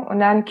Ausstellung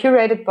und dann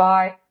curated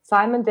by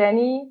Simon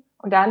Denny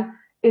und dann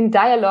in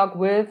Dialogue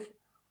with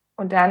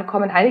und dann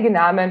kommen einige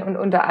Namen und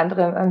unter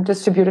anderem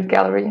Distributed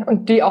Gallery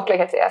und die auch gleich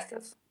als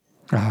erstes.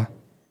 Aha.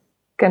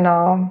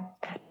 Genau.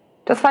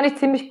 Das fand ich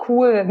ziemlich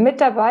cool. Mit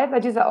dabei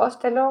bei dieser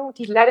Ausstellung,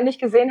 die ich leider nicht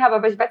gesehen habe,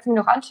 aber ich werde sie mir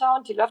noch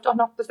anschauen. Die läuft auch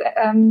noch bis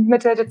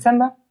Mitte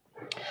Dezember.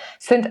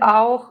 Sind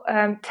auch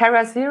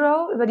Terra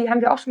Zero, über die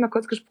haben wir auch schon mal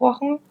kurz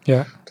gesprochen.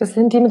 Ja. Das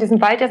sind die mit diesem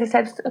Wald, der sich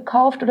selbst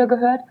kauft oder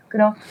gehört.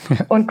 Genau.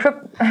 Und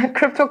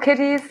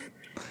CryptoKitties,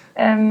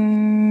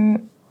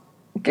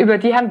 über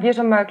die haben wir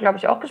schon mal, glaube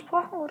ich, auch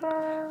gesprochen, oder?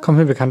 Kommt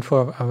mir bekannt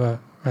vor, aber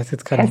weiß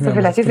jetzt gerade nicht mehr,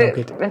 was es genau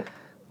geht.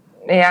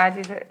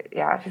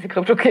 Diese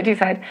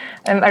CryptoKitties halt.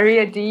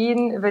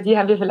 Ariadne, über die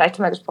haben wir vielleicht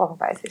schon mal gesprochen,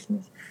 weiß ich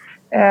nicht.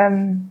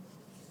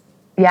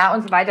 Ja,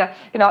 und so weiter.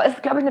 Genau, es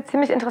ist, glaube ich, eine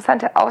ziemlich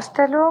interessante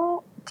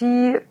Ausstellung,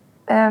 die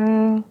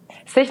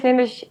sich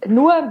nämlich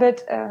nur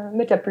mit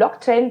der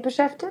Blockchain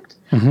beschäftigt,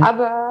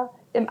 aber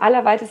im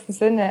allerweitesten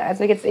Sinne.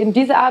 Also jetzt eben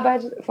diese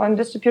Arbeit von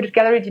Distributed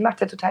Gallery, die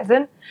macht ja total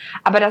Sinn,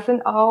 aber da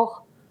sind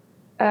auch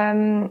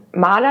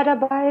Maler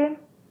dabei,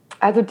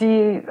 also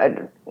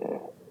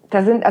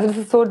das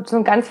ist so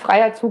ein ganz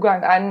freier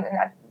Zugang an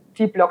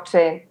die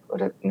Blockchain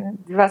oder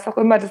was auch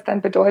immer das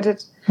dann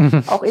bedeutet,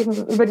 auch eben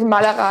über die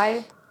Malerei.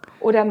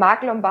 Oder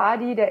Marc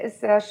Lombardi, der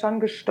ist ja schon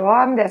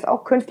gestorben, der ist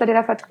auch Künstler, der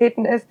da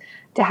vertreten ist.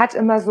 Der hat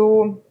immer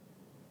so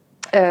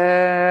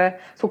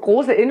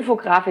große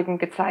Infografiken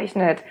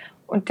gezeichnet.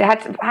 Und der hat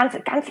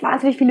ganz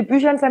wahnsinnig viele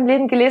Bücher in seinem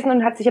Leben gelesen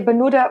und hat sich aber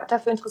nur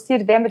dafür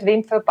interessiert, wer mit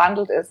wem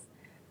verbandelt ist.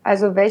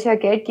 Also welcher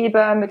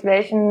Geldgeber mit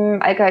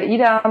welchem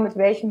Al-Qaida, mit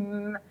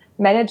welchem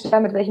Manager,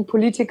 mit welchem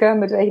Politiker,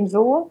 mit welchem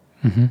so.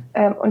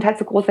 Und hat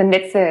so große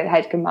Netze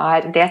halt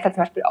gemalt. Und der ist da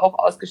zum Beispiel auch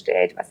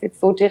ausgestellt, was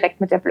jetzt so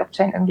direkt mit der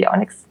Blockchain irgendwie auch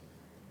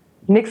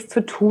nichts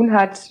zu tun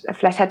hat.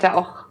 Vielleicht hat er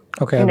auch...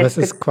 Okay, aber es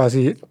ist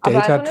quasi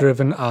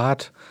Data-Driven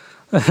Art.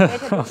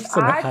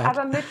 Data-Driven Art,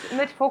 aber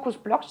mit Fokus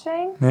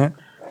Blockchain. Ja.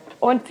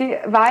 Und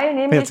weil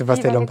nämlich... Jetzt,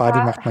 was der Lombardi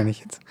macht, meine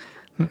ich jetzt.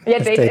 Ja,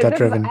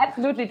 Data-Driven.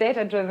 Absolutely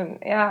Data-Driven,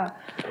 ja.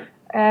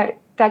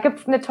 Da gibt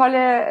es eine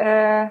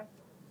tolle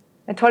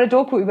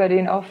Doku über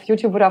den auf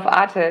YouTube oder auf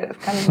Arte. Das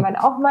kann man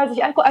auch mal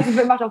sich angucken.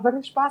 Also macht auch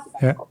wirklich Spaß.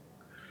 Ja.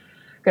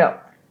 Genau.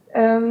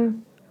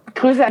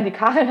 Grüße an die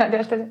Karin an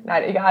der Stelle.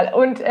 Nein, egal.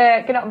 Und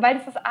genau, weil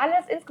das ist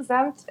alles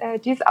insgesamt,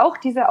 diese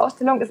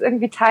Ausstellung ist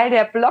irgendwie Teil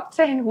der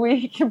Blockchain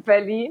Week in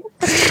Berlin.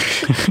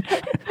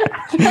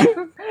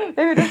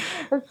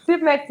 Das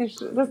zieht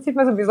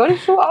mir sowieso die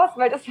Schuhe aus,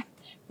 weil das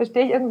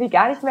verstehe ich irgendwie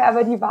gar nicht mehr.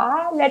 Aber die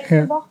war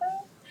letzte Woche.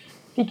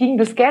 Die ging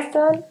bis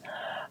gestern.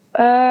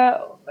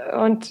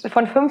 Und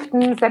von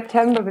 5.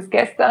 September bis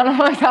gestern.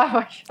 Und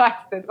aber ich weiß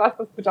nicht, was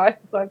das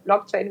bedeuten soll,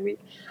 Blockchain Week.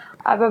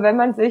 Aber wenn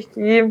man sich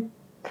die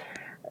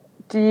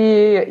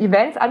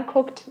Events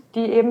anguckt,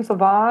 die eben so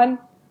waren,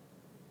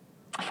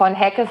 von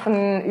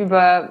Hackathon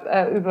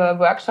über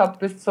Workshop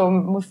bis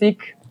zum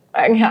Musik,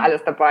 eigentlich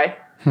alles dabei.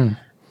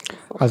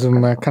 Also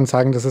man kann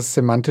sagen, das ist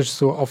semantisch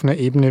so auf einer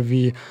Ebene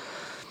wie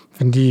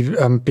wenn die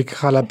Big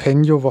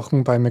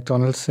Jalapeno-Wochen bei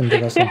McDonald's sind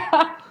oder so. Ja,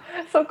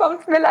 so kommt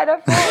es mir leider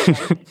vor.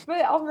 Ich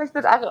will auch mich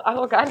nicht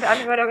arrogant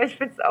anhören, aber ich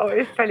finde es auch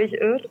völlig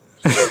irr.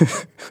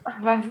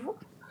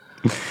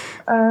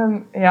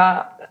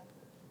 Ja,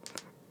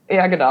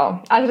 genau.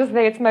 Also das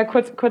wäre jetzt mal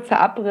kurzer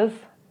Abriss,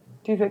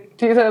 diese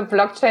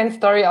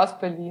Blockchain-Story aus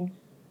Berlin.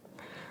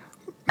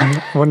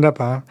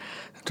 Wunderbar.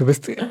 Du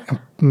bist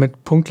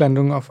mit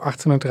Punktlandung auf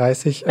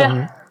 18:30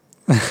 Uhr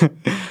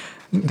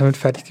damit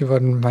fertig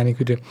geworden, meine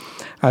Güte.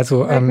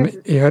 Also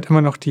ihr hört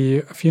immer noch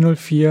die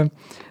 404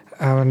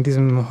 an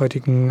diesem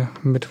heutigen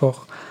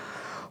Mittwoch.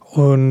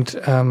 Und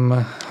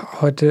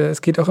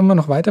es geht auch immer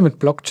noch weiter mit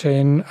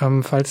Blockchain,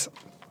 falls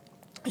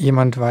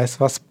jemand weiß,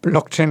 was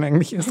Blockchain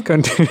eigentlich ist,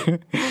 könnte ihr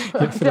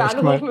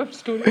vielleicht mal in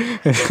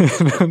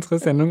unsere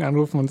Sendung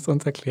anrufen und es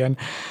uns erklären.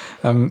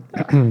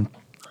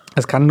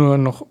 Es kann nur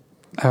noch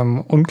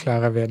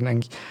unklarer werden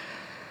eigentlich.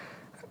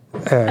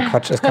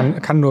 Es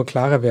kann nur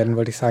klarer werden,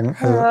 wollte ich sagen.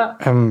 Also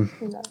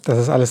das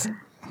ist alles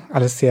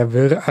sehr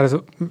wirr.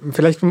 Also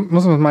vielleicht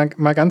muss man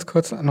mal ganz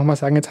kurz nochmal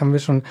sagen, jetzt haben wir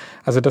schon,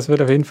 also das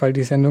wird auf jeden Fall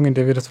die Sendung, in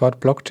der wir das Wort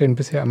Blockchain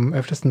bisher am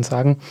öftesten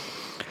sagen.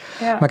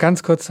 Ja. Mal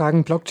ganz kurz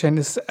sagen, Blockchain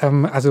ist,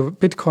 also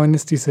Bitcoin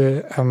ist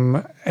diese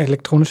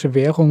elektronische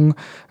Währung,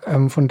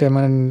 von der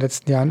man in den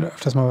letzten Jahren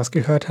öfters mal was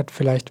gehört hat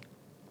vielleicht,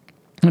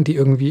 die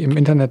irgendwie im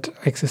Internet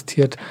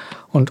existiert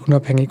und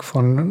unabhängig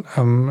von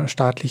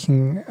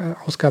staatlichen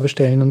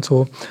Ausgabestellen und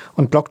so.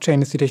 Und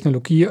Blockchain ist die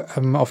Technologie,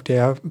 auf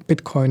der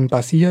Bitcoin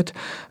basiert,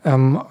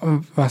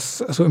 was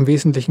so im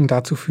Wesentlichen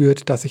dazu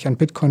führt, dass ich an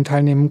Bitcoin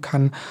teilnehmen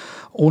kann,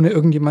 ohne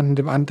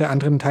irgendjemanden der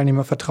anderen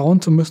Teilnehmer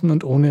vertrauen zu müssen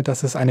und ohne,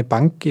 dass es eine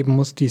Bank geben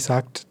muss, die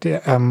sagt,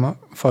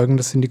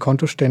 folgendes sind die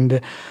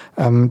Kontostände,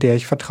 der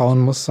ich vertrauen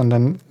muss,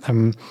 sondern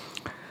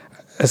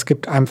es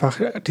gibt einfach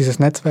dieses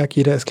Netzwerk,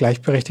 jeder ist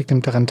gleichberechtigt,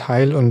 nimmt daran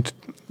teil und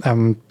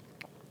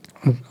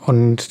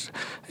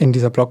in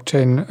dieser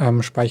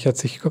Blockchain speichert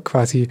sich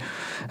quasi,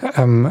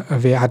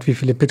 wer hat wie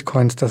viele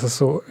Bitcoins. Das ist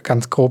so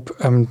ganz grob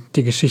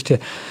die Geschichte.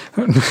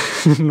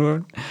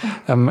 Nur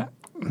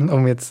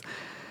um jetzt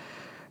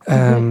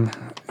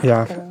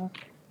ja.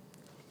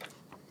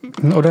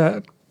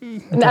 Oder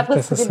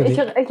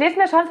ich lese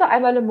mir schon so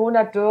einmal im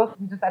Monat durch,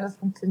 wie das alles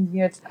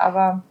funktioniert,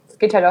 aber es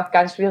geht halt auch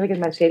ganz schwierig in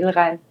meinen Schädel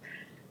rein.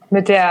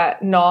 mit der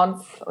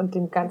Nonce und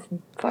dem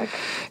ganzen Zeug.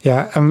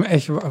 Ja,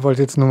 ich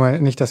wollte jetzt nur mal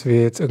nicht, dass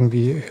wir jetzt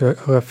irgendwie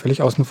Hörer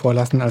völlig außen vor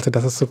lassen. Also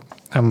das ist so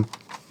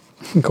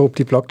grob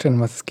die Blockchain, um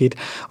was es geht.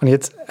 Und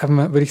jetzt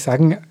würde ich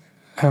sagen,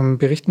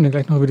 berichten wir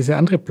gleich noch über diese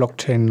andere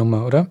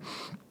Blockchain-Nummer, oder?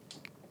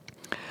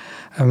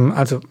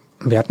 Also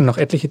wir hatten noch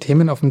etliche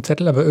Themen auf dem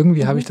Zettel, aber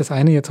irgendwie habe ich das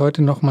eine jetzt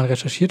heute noch mal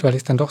recherchiert, weil ich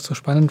es dann doch so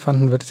spannend fand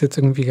und würde es jetzt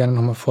irgendwie gerne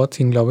noch mal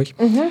vorziehen, glaube ich.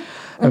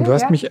 Du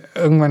hast mich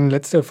irgendwann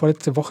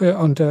vorletzte Woche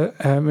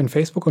in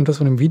Facebook unter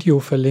so einem Video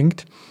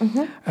verlinkt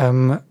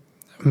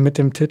mit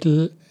dem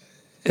Titel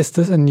Is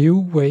this a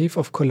new wave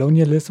of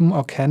colonialism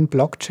or can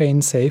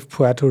blockchain save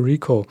Puerto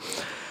Rico?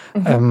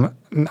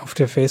 Auf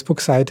der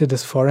Facebook-Seite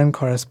des Foreign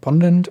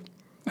Correspondent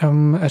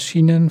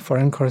erschienen.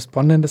 Foreign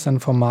Correspondent ist ein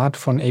Format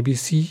von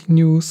ABC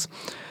News.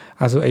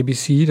 Also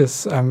ABC,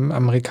 das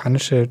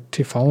amerikanische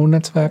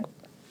TV-Netzwerk,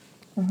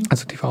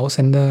 also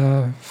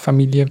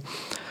TV-Senderfamilie.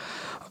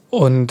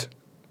 Und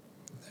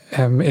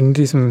in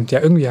diesem, ja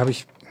irgendwie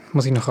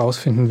muss ich noch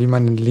rausfinden, wie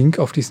man einen Link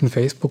auf diesen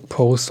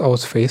Facebook-Post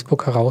aus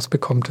Facebook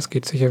herausbekommt. Das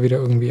geht sicher wieder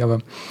irgendwie, aber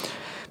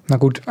na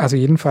gut, also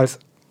jedenfalls,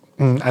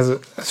 also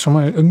ist schon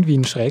mal irgendwie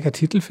ein schräger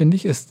Titel, finde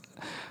ich,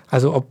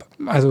 also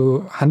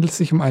handelt es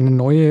sich um eine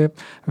neue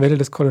Welle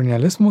des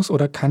Kolonialismus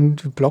oder kann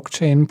die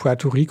Blockchain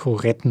Puerto Rico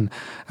retten?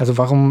 Also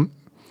warum?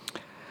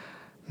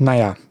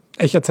 Naja,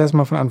 ich erzähle es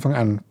mal von Anfang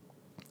an.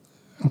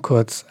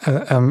 Kurz.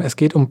 Es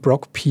geht um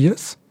Brock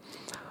Pierce.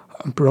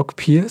 Brock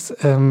Pierce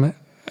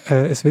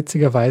ist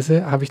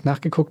witzigerweise, habe ich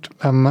nachgeguckt,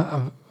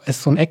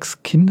 ist so ein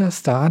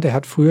Ex-Kinderstar, der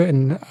hat früher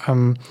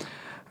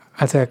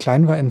als er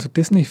klein war, in so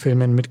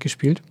Disney-Filmen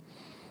mitgespielt.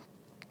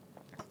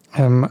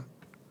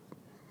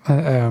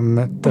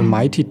 The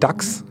Mighty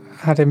Ducks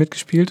hat er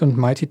mitgespielt und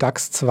Mighty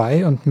Ducks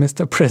 2 und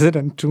Mr.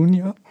 President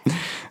Jr.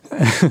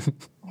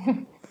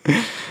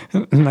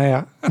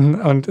 Naja,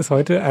 und ist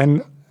heute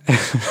ein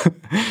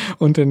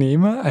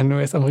Unternehmer, ein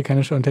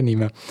US-amerikanischer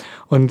Unternehmer.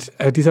 Und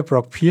dieser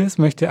Brock Pierce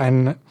möchte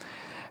ein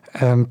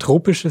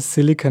tropisches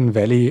Silicon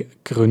Valley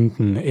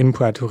gründen in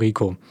Puerto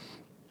Rico.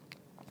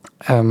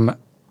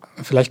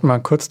 Vielleicht mal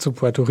kurz zu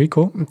Puerto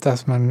Rico,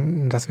 dass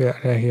wir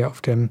hier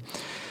auf dem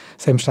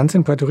selben Stand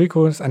sind. Puerto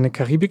Rico ist eine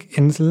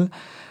Karibikinsel,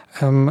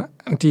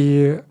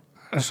 die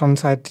schon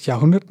seit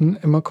Jahrhunderten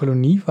immer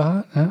Kolonie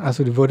war.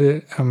 Also die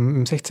wurde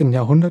im 16.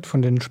 Jahrhundert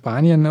von den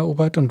Spaniern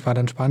erobert und war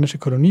dann spanische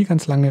Kolonie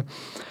ganz lange.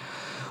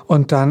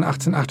 Und dann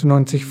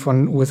 1898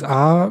 von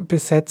USA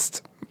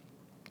besetzt.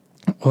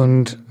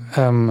 Und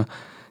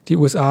die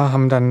USA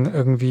haben dann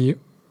irgendwie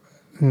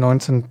in den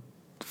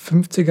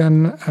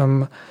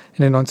 1950ern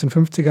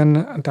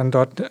dann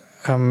dort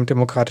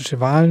demokratische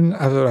Wahlen,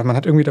 also man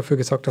hat irgendwie dafür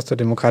gesorgt, dass da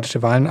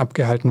demokratische Wahlen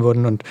abgehalten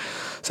wurden und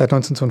seit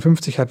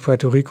 1952 hat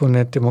Puerto Rico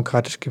eine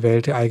demokratisch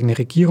gewählte eigene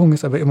Regierung,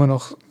 ist aber immer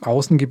noch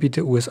Außengebiet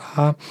der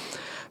USA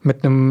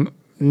mit einem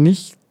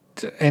nicht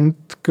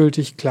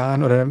endgültig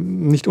klaren oder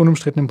nicht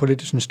unumstrittenen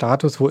politischen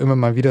Status, wo immer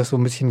mal wieder so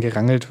ein bisschen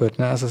gerangelt wird.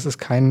 Also es ist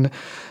kein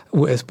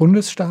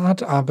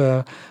US-Bundesstaat,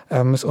 aber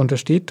es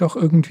untersteht doch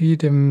irgendwie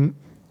dem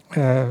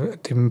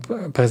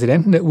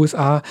Präsidenten der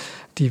USA.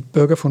 Die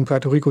Bürger von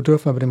Puerto Rico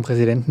dürfen aber den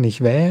Präsidenten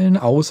nicht wählen,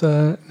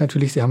 außer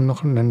natürlich, sie haben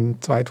noch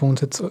einen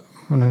Zweitwohnsitz,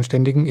 einen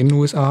ständigen in den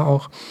USA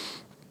auch.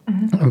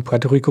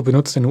 Puerto Rico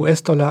benutzt den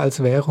US-Dollar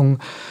als Währung.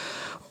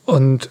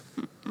 Und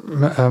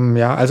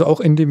also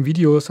auch in dem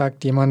Video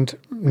sagt jemand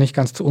nicht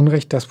ganz zu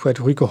Unrecht, dass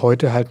Puerto Rico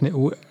heute halt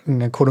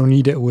eine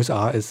Kolonie der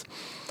USA ist.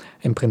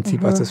 Im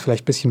Prinzip, also es ist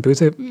vielleicht ein bisschen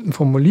böse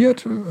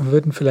formuliert,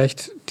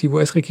 die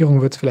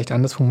US-Regierung wird es vielleicht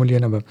anders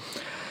formulieren, aber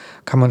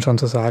kann man schon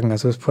so sagen.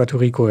 Also ist Puerto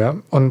Rico, ja.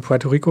 Und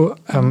Puerto Rico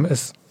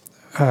ist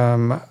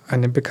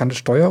eine bekannte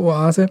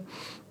Steueroase.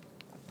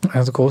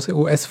 Also große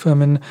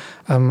US-Firmen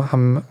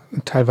haben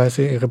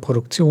teilweise ihre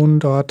Produktion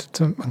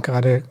dort,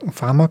 gerade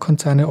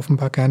Pharmakonzerne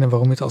offenbar gerne.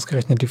 Warum jetzt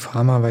ausgerechnet die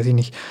Pharma, weiß ich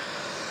nicht.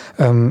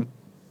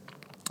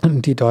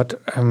 Die dort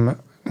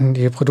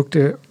die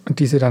Produkte,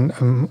 die sie dann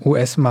im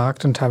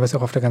US-Markt und teilweise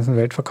auch auf der ganzen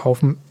Welt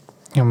verkaufen,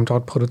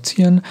 dort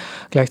produzieren.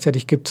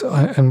 Gleichzeitig gibt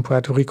es in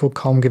Puerto Rico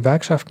kaum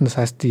Gewerkschaften, das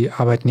heißt, die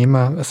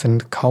Arbeitnehmer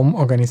sind kaum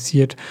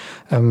organisiert.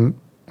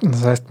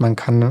 Das heißt, man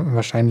kann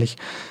wahrscheinlich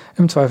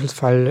im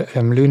Zweifelsfall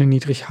Löhne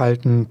niedrig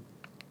halten,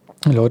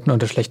 Leuten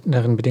unter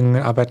schlechteren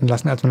Bedingungen arbeiten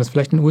lassen, als man das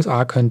vielleicht in den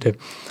USA könnte.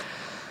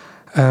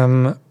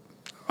 Und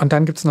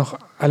dann gibt es noch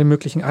alle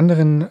möglichen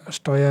anderen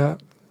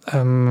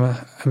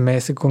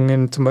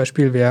Steuermäßigungen. Zum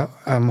Beispiel, wer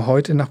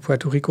heute nach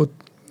Puerto Rico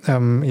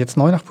jetzt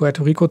neu nach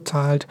Puerto Rico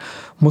zahlt,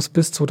 muss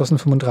bis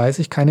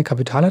 2035 keine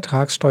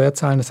Kapitalertragssteuer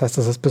zahlen. Das heißt,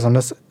 das ist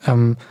besonders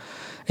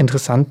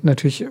interessant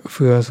natürlich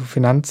für so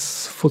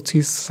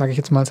Finanzfuzis, sage ich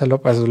jetzt mal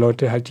salopp, also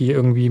Leute halt, die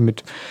irgendwie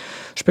mit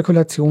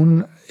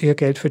Spekulation ihr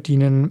Geld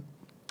verdienen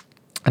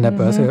an der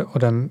Börse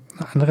oder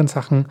anderen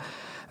Sachen.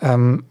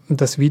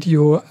 Das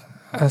Video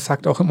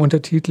sagt auch im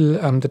Untertitel,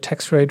 the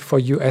tax rate for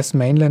US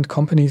mainland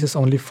companies is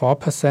only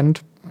 4%.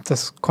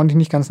 Das konnte ich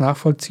nicht ganz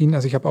nachvollziehen.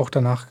 Also ich habe auch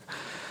danach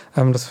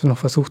das noch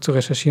versucht zu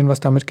recherchieren, was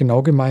damit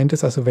genau gemeint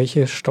ist, also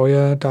welche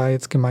Steuer da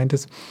jetzt gemeint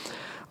ist.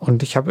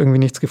 Und ich habe irgendwie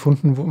nichts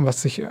gefunden,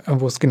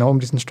 wo es genau um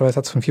diesen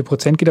Steuersatz von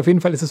 4% geht. Auf jeden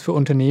Fall ist es für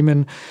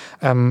Unternehmen,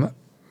 kann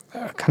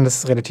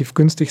das relativ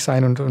günstig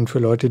sein und für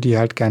Leute, die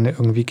halt gerne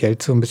irgendwie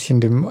Geld so ein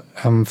bisschen dem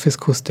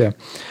Fiskus der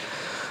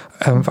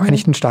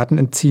Vereinigten Staaten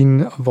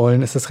entziehen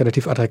wollen, ist es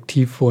relativ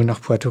attraktiv, wohl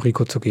nach Puerto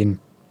Rico zu gehen.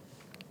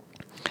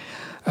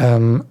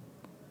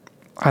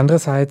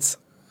 Andererseits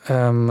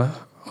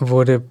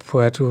wurde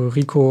Puerto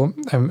Rico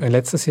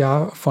letztes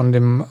Jahr von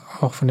dem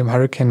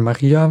Hurricane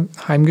Maria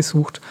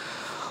heimgesucht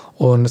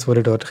und es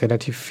wurde dort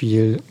relativ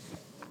viel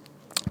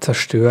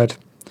zerstört.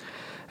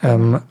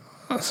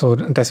 So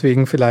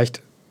deswegen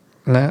vielleicht,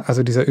 ne,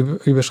 also dieser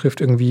Überschrift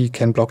irgendwie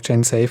Can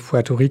Blockchain Save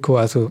Puerto Rico?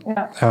 Also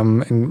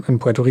in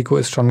Puerto Rico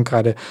ist schon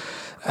gerade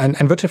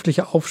ein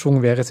wirtschaftlicher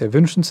Aufschwung wäre sehr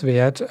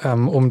wünschenswert,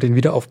 um den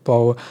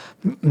Wiederaufbau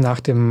nach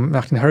den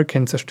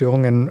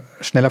Hurricane-Zerstörungen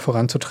schneller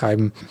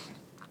voranzutreiben.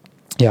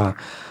 Ja,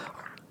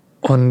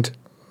 und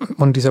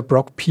dieser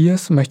Brock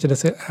Pierce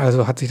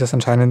hat sich das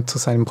anscheinend zu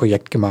seinem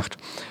Projekt gemacht.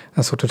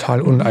 Also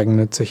total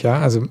uneigennützig, ja.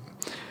 Also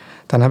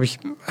dann habe ich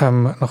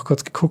noch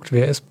kurz geguckt,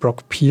 wer ist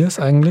Brock Pierce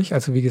eigentlich?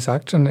 Also wie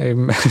gesagt, schon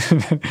eben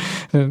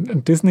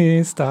ein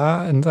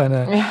Disney-Star in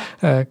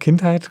seiner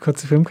Kindheit,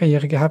 kurze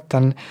Filmkarriere gehabt,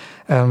 dann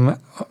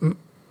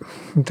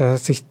da hat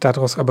sich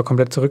daraus aber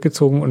komplett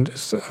zurückgezogen und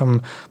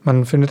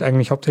man findet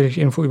eigentlich hauptsächlich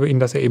Info über ihn,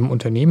 dass er eben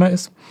Unternehmer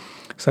ist.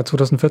 Seit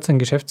 2014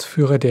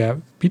 Geschäftsführer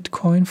der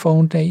Bitcoin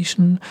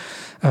Foundation,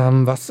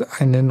 was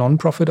eine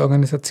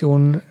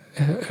Non-Profit-Organisation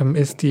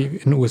ist, die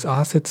in den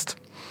USA sitzt,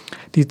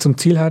 die zum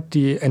Ziel hat,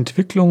 die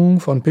Entwicklung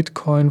von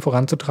Bitcoin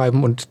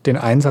voranzutreiben und den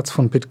Einsatz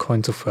von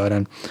Bitcoin zu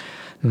fördern.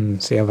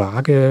 Eine sehr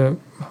vage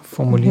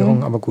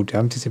Formulierung, aber gut,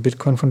 ja, dieser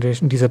Bitcoin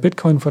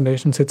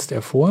Foundation sitzt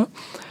er vor.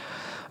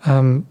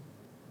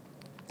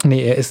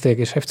 Er ist der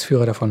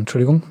Geschäftsführer davon,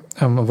 Entschuldigung,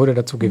 wurde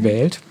dazu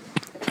gewählt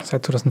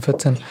seit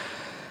 2014.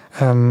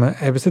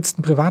 Er besitzt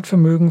ein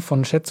Privatvermögen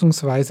von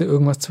schätzungsweise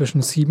irgendwas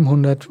zwischen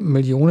 700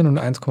 Millionen und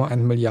 1,1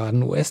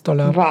 Milliarden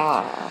US-Dollar.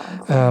 Wow.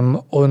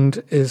 Und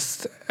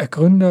ist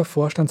Gründer,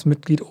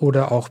 Vorstandsmitglied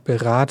oder auch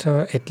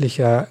Berater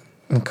etlicher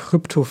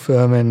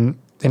Kryptofirmen,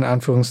 in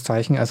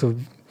Anführungszeichen. Also,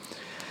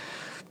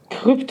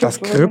 dass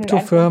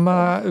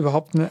Kryptofirma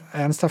überhaupt ein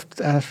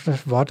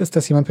ernsthaftes Wort ist,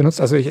 das jemand benutzt.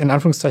 Also in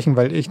Anführungszeichen,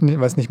 weil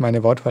es nicht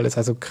meine Wortwahl ist.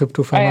 Also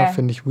Kryptofirma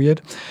finde ich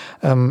weird.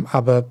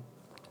 Aber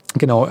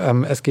genau,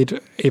 es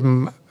geht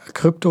eben,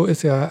 Krypto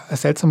ist ja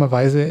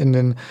seltsamerweise in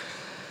den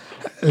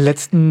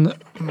letzten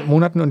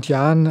Monaten und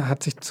Jahren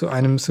hat sich zu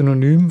einem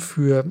Synonym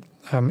für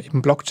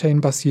eben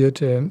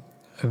Blockchain-basierte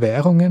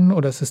Währungen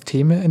oder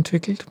Systeme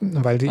entwickelt,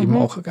 weil die eben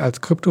auch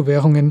als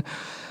Kryptowährungen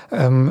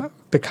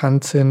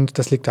bekannt sind.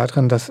 Das liegt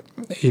daran, dass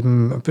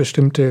eben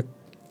bestimmte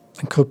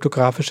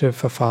kryptografische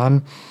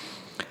Verfahren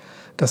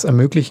das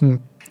ermöglichen,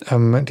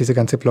 diese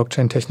ganze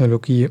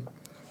Blockchain-Technologie.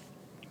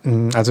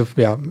 Also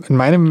ja, in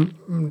meinem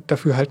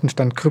Dafürhalten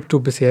stand Krypto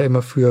bisher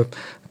immer für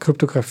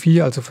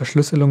Kryptographie, also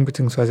Verschlüsselung,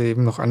 beziehungsweise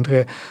eben noch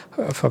andere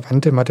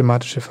verwandte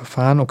mathematische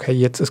Verfahren. Okay,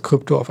 jetzt ist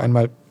Krypto auf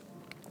einmal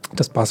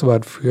das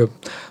Buzzword für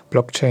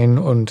Blockchain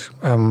und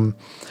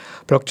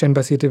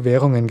Blockchain-basierte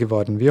Währungen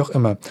geworden, wie auch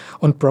immer.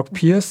 Und Brock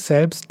Pierce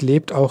selbst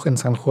lebt auch in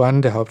San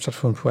Juan, der Hauptstadt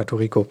von Puerto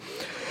Rico.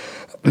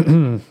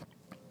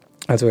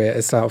 Also er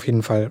ist da auf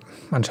jeden Fall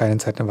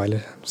anscheinend seit einer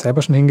Weile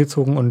selber schon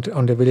hingezogen und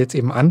er will jetzt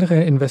eben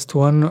andere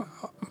Investoren,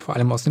 vor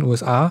allem aus den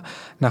USA,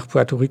 nach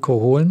Puerto Rico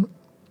holen,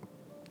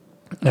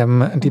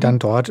 die dann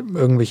dort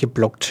irgendwelche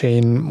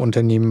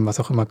Blockchain-Unternehmen, was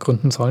auch immer,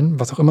 gründen sollen,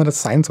 was auch immer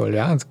das sein soll.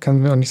 Ja, das kann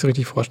ich mir auch nicht so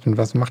richtig vorstellen.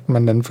 Was macht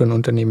man denn für ein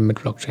Unternehmen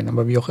mit Blockchain?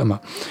 Aber wie auch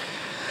immer.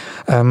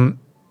 Weil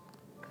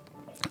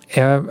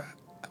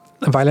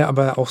er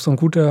aber auch so ein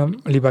guter,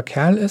 lieber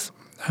Kerl ist,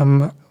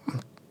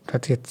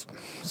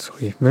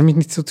 ich will mich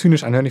nicht so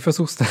zynisch anhören, ich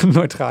versuche es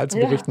neutral zu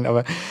berichten,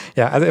 aber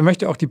ja, also er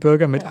möchte auch die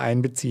Bürger mit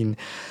einbeziehen.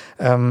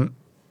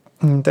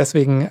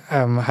 Deswegen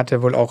hat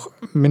er wohl auch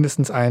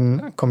mindestens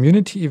ein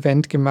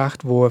Community-Event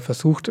gemacht, wo er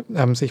versucht,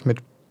 sich mit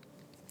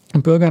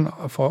Bürgern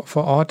vor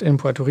Ort in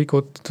Puerto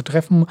Rico zu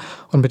treffen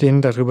und mit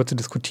denen darüber zu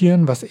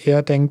diskutieren, was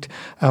er denkt,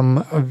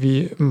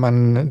 wie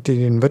man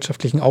den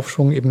wirtschaftlichen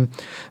Aufschwung eben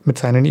mit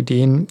seinen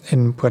Ideen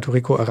in Puerto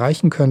Rico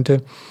erreichen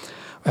könnte.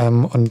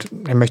 Und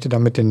er möchte da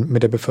mit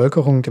der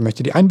Bevölkerung, der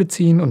möchte die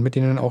einbeziehen und mit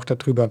denen auch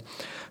darüber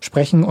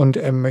sprechen. Und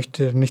er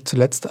möchte nicht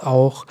zuletzt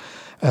auch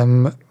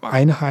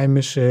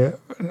einheimischen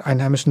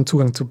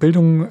Zugang zu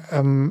Bildung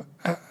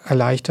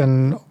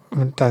erleichtern,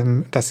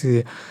 dass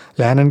sie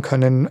lernen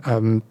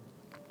können,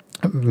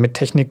 mit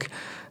Technik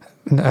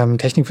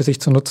für sich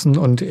zu nutzen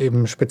und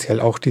eben speziell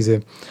auch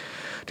diese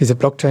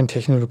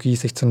Blockchain-Technologie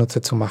sich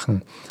zunutze zu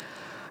machen.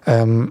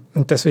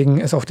 Deswegen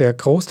ist auch der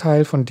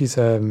Großteil von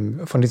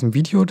diesem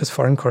Video, das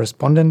Foreign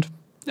Correspondent,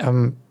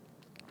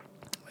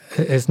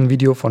 ist ein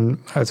Video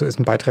ist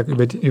ein Beitrag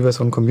über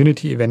so ein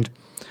Community-Event,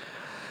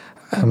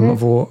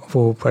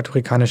 wo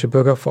puerto-ricanische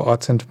Bürger vor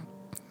Ort sind.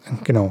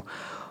 Genau.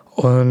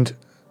 Und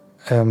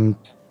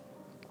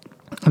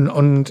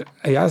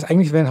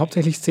eigentlich werden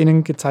hauptsächlich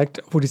Szenen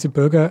gezeigt, wo diese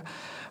Bürger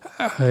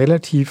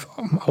relativ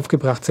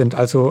aufgebracht sind.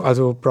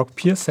 Also Brock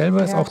Pierce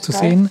selber ist auch zu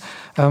sehen.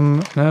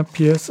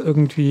 Pierce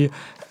irgendwie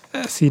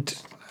sieht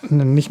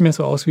nicht mehr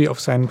so aus wie auf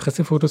seinen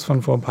Pressefotos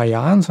von vor ein paar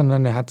Jahren,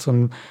 sondern er hat so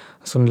ein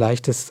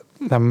leichtes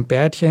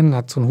Bärtchen,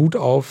 hat so einen Hut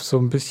auf, so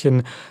ein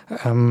bisschen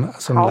so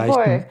einen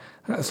leichten,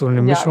 so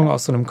eine Mischung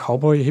aus so einem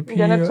Cowboy-Hippie,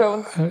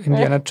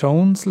 Indiana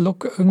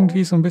Jones-Look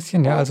irgendwie so ein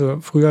bisschen. Ja, also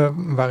früher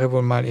war er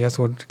wohl mal eher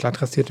so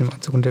glatt rasiert im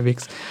Anzug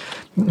unterwegs.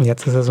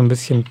 Jetzt ist er so ein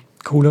bisschen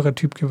coolerer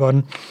Typ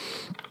geworden.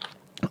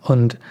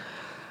 Und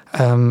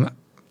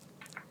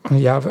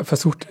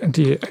versucht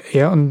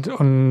er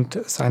und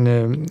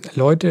seine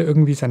Leute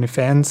irgendwie, seine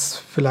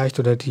Fans vielleicht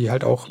oder die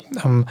halt auch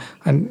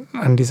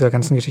an dieser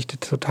ganzen Geschichte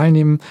zu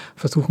teilnehmen,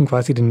 versuchen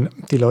quasi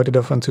die Leute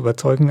davon zu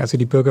überzeugen, also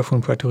die Bürger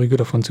von Puerto Rico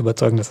davon zu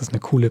überzeugen, dass es eine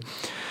coole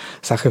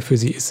Sache für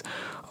sie ist.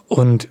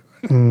 Und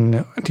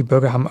die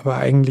Bürger haben aber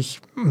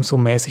eigentlich so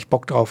mäßig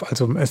Bock drauf.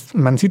 Also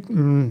man sieht,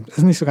 es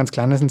ist nicht so ganz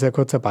klar, das ist ein sehr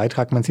kurzer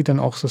Beitrag, man sieht dann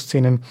auch so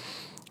Szenen,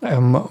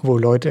 wo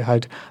Leute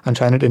halt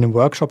anscheinend in einem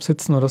Workshop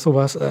sitzen oder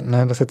sowas.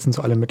 Da sitzen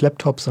so alle mit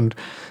Laptops und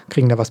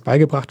kriegen da was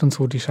beigebracht und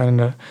so. Die scheinen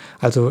da,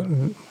 also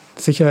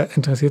sicher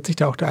interessiert sich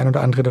da auch der ein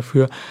oder andere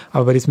dafür.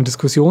 Aber bei diesem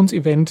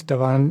Diskussionsevent, da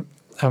waren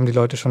die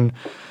Leute schon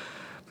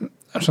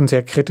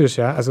sehr kritisch.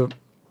 Ja, also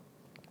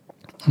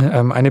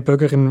eine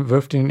Bürgerin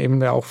wirft ihnen eben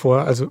da auch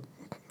vor, also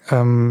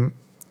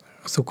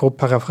so grob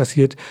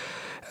paraphrasiert,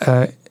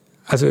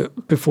 also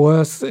bevor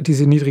es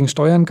diese niedrigen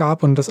Steuern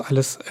gab und das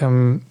alles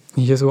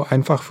hier so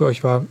einfach für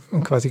euch war,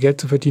 quasi Geld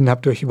zu verdienen,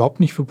 habt ihr euch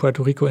überhaupt nicht für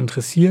Puerto Rico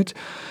interessiert.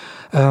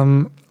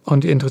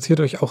 Und ihr interessiert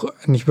euch auch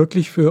nicht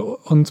wirklich für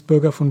uns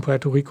Bürger von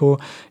Puerto Rico.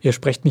 Ihr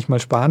sprecht nicht mal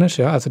Spanisch,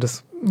 ja, also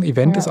das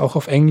Event ist auch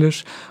auf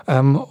Englisch.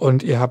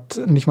 Und ihr habt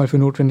nicht mal für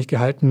notwendig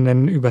gehalten,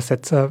 einen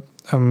Übersetzer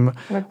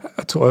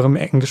zu eurem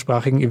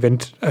englischsprachigen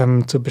Event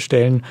zu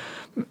bestellen.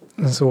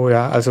 So,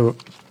 ja, also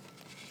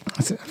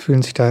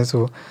fühlen sich da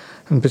so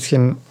ein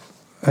bisschen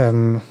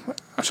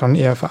schon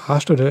eher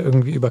verarscht oder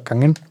irgendwie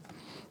übergangen.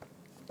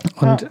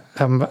 Und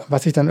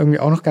was ich dann irgendwie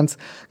auch noch ganz,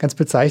 ganz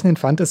bezeichnend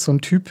fand, ist so ein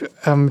Typ,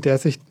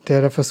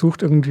 der da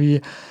versucht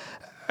irgendwie,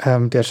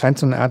 der scheint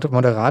so eine Art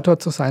Moderator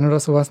zu sein oder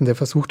sowas, und der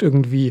versucht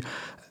irgendwie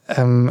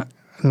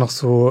noch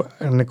so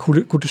eine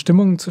gute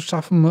Stimmung zu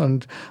schaffen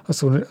und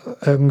so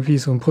irgendwie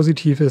so ein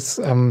positives,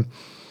 einen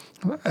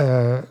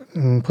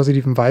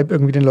positiven Vibe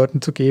irgendwie den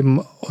Leuten zu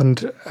geben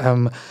und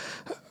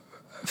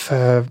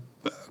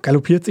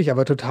galoppiert sich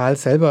aber total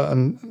selber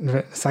und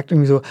sagt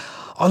irgendwie so,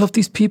 all of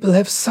these people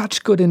have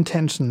such good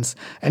intentions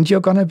and you're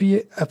gonna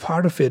be a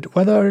part of it,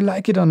 whether you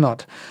like it or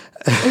not.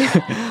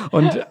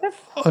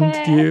 und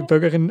die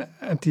Bürgerin,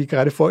 die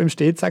gerade vor ihm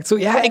steht, sagt so,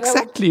 yeah,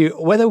 exactly,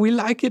 whether we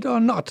like it or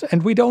not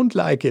and we don't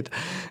like it.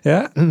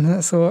 Ja,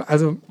 so,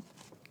 also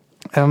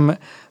man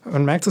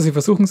merkt so, sie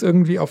versuchen es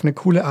irgendwie auf eine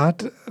coole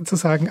Art zu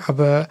sagen,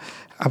 aber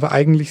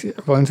eigentlich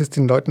wollen sie es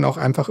den Leuten auch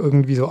einfach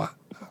irgendwie so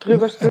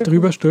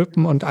drüber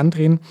stülpen und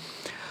andrehen.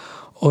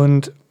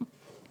 Und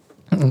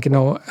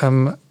genau,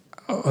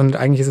 und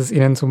eigentlich ist es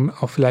ihnen so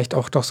auch vielleicht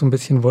auch doch so ein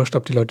bisschen wurscht,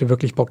 ob die Leute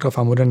wirklich Bock drauf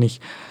haben oder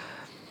nicht.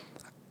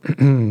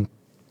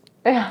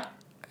 Ja.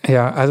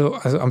 Ja, also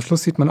am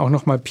Schluss sieht man auch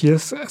noch mal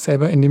Pierce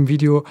selber in dem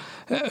Video,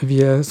 wie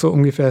er so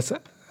ungefähr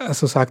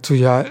so sagt, so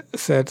ja,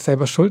 seid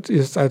selber schuld,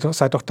 ihr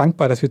seid doch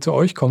dankbar, dass wir zu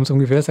euch kommen. So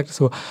ungefähr sagt er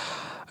so,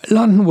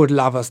 London would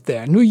love us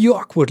there, New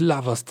York would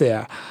love us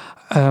there.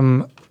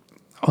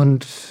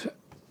 Und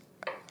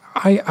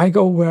I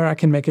go where I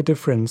can make a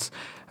difference.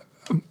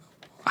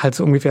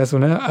 Also ungefähr so,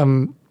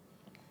 ne?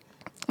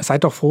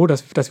 Seid doch froh,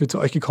 dass wir zu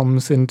euch gekommen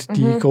sind.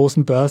 Die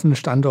großen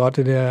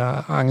Börsenstandorte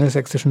der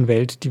angelsächsischen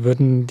Welt, die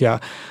würden ja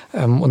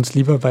uns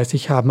lieber bei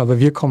sich haben, aber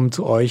wir kommen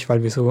zu euch,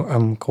 weil wir so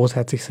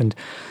großherzig sind.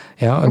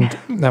 Ja, und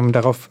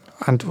darauf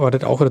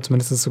antwortet auch, oder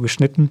zumindest ist es so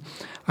geschnitten,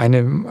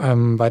 eine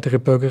weitere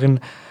Bürgerin,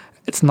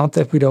 It's not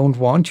that we don't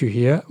want you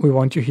here, we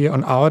want you here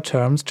on our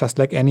terms, just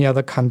like any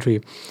other country.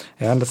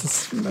 Ja, und das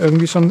ist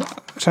irgendwie schon,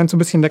 scheint so ein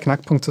bisschen der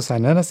Knackpunkt zu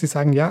sein, ne? Dass sie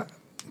sagen, ja,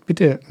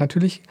 bitte,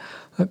 natürlich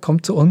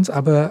kommt zu uns,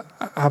 aber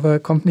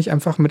kommt nicht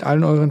einfach mit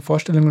allen euren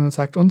Vorstellungen und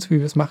sagt uns, wie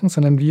wir es machen,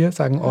 sondern wir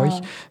sagen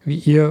euch, wie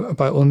ihr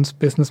bei uns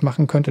Business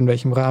machen könnt, in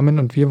welchem Rahmen,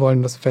 und wir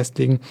wollen das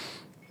festlegen,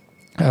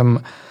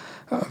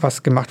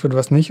 was gemacht wird,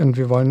 was nicht, und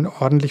wir wollen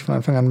ordentlich von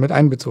Anfang an mit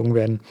einbezogen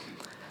werden.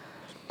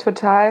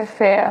 Total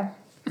fair.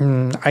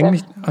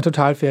 Eigentlich eine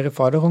total faire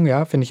Forderung,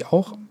 ja, finde ich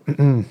auch.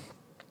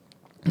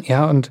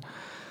 Ja, und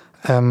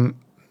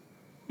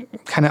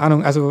keine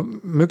Ahnung, also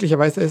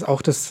möglicherweise ist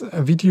auch das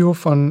Video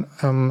vom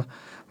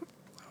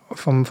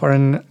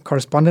Foreign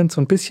Correspondent so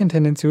ein bisschen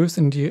tendenziös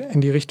in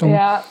die Richtung,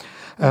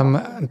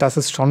 dass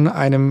es schon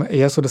einem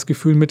eher so das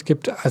Gefühl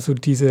mitgibt, also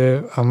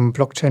diese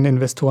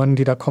Blockchain-Investoren,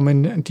 die da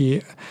kommen,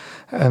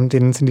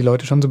 denen sind die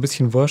Leute schon so ein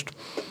bisschen wurscht.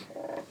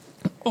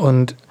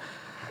 Und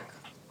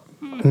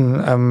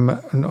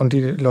die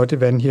Leute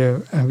werden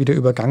hier wieder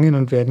übergangen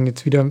und werden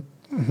jetzt wieder,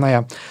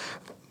 naja,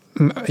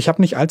 ich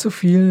habe nicht allzu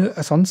viel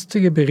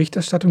sonstige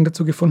Berichterstattung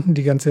dazu gefunden.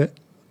 Die ganze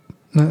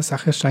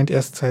Sache scheint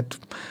erst seit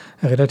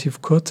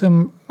relativ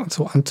kurzem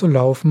so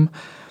anzulaufen.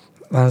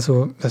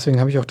 Also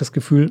deswegen habe ich auch das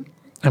Gefühl,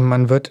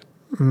 man wird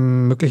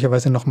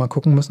möglicherweise noch mal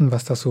gucken müssen,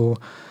 was da so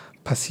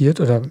passiert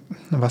oder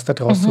was da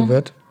draus so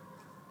wird.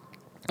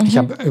 Ich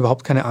habe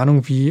überhaupt keine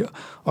Ahnung, wie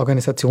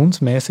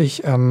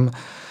organisationsmäßig,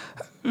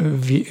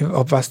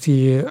 was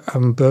die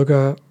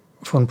Bürger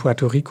von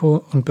Puerto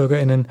Rico und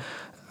BürgerInnen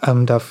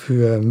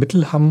dafür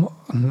Mittel haben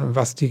und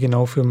was die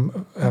genau für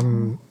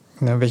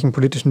welchen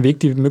politischen Weg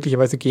die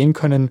möglicherweise gehen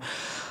können,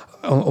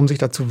 um sich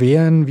da zu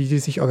wehren, wie sie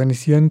sich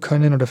organisieren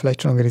können oder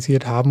vielleicht schon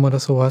organisiert haben oder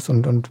sowas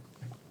und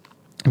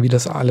wie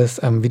das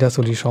alles, wie da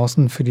so die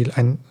Chancen für die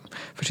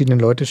verschiedenen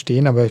Leute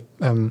stehen. Aber ich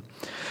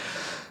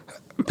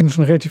bin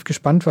schon relativ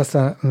gespannt, was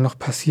da noch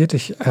passiert.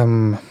 Ich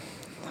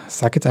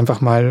sage jetzt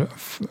einfach mal,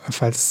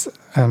 falls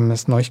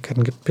es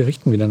Neuigkeiten gibt,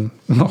 berichten wir dann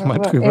nochmal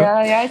drüber.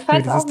 Ja, ich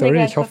weiß diese auch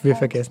Story. Ich hoffe, wir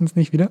vergessen es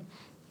nicht wieder.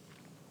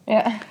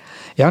 Ja.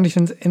 Ja, und ich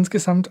finde es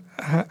insgesamt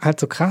halt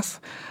so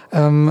krass.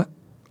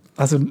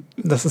 Also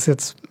das ist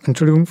jetzt,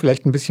 Entschuldigung,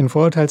 vielleicht ein bisschen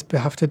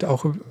vorurteilsbehaftet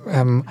auch,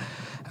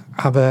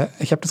 aber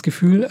ich habe das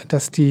Gefühl,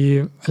 dass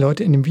die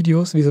Leute in den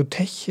Videos wie so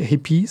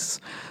Tech-Hippies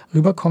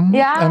rüberkommen,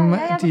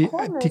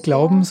 die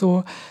glauben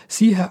so,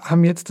 sie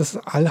haben jetzt das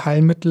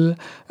Allheilmittel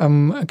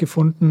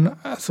gefunden,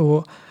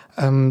 so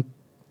und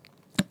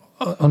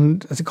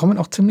sie kommen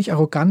auch ziemlich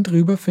arrogant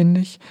rüber,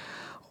 finde ich,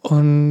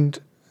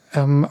 und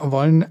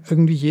wollen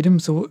irgendwie jedem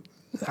so,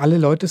 alle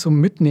Leute so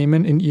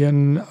mitnehmen in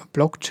ihren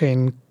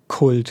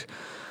Blockchain-Kult.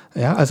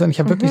 Ja, also ich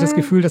habe wirklich das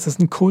Gefühl, dass es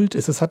ein Kult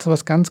ist. Es hat so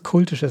was ganz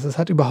Kultisches. Es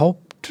hat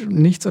überhaupt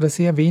nichts oder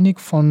sehr wenig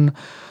von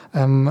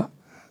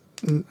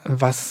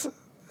was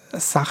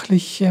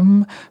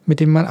Sachlichem,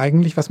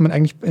 was man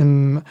eigentlich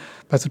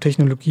bei so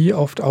Technologie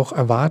oft auch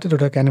erwartet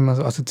oder gerne mal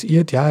so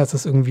assoziiert. Ja, es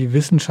ist irgendwie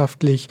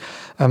wissenschaftlich,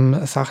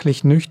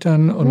 sachlich,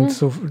 nüchtern und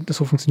so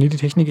funktioniert die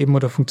Technik eben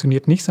oder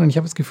funktioniert nicht, sondern ich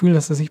habe das Gefühl,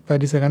 dass es sich bei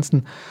dieser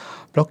ganzen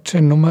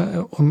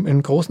Blockchain-Nummer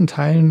in großen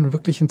Teilen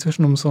wirklich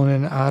inzwischen um so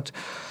eine Art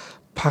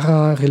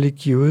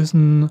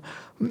parareligiösen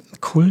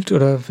Kult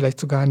oder vielleicht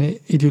sogar eine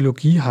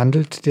Ideologie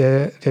handelt,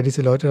 der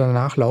diese Leute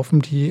danach laufen,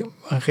 die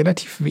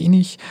relativ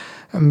wenig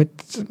mit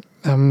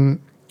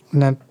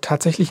einer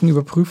tatsächlichen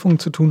Überprüfung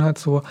zu tun hat,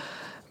 so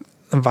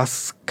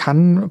was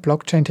kann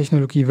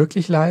Blockchain-Technologie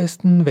wirklich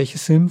leisten, welche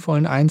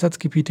sinnvollen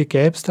Einsatzgebiete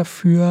gäbe es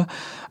dafür,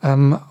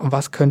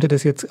 was könnte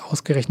das jetzt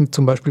ausgerechnet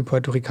zum Beispiel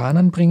Puerto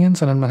Ricanern bringen,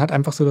 sondern man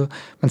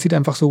sieht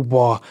einfach so,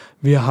 boah,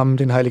 wir haben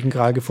den Heiligen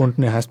Gral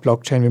gefunden, er heißt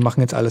Blockchain, wir machen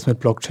jetzt alles mit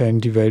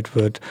Blockchain, die Welt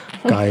wird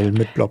geil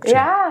mit Blockchain.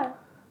 Ja.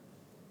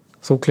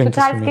 So klingt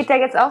total, es für mich. Es geht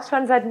ja jetzt auch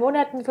schon seit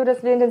Monaten so,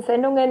 dass wir in den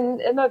Sendungen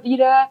immer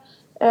wieder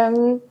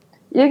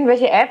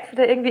irgendwelche Apps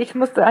oder irgendwie, ich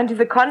musste an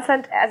diese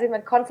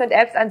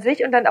Consent-Apps an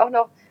sich und dann auch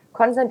noch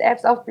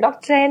Consent-Apps auf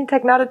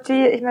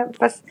Blockchain-Technology. Ich meine,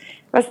 was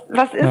ist,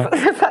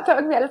 das hat doch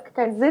irgendwie alles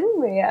keinen Sinn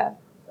mehr,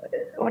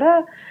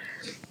 oder?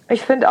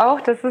 Ich finde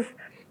auch, das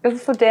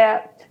ist so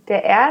der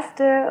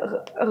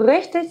erste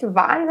richtig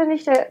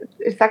wahnsinnige,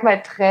 ich sag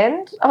mal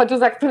Trend, aber du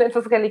sagst, du nennst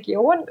das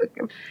Religion,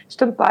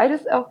 stimmt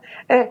beides auch,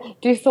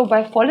 die ich so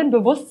bei vollem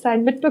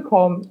Bewusstsein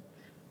mitbekomme.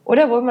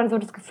 Oder wo man so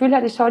das Gefühl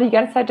hat, ich schaue die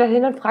ganze Zeit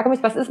dahin und frage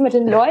mich, was ist mit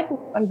den Leuten?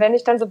 Und wenn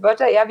ich dann so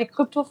Wörter wie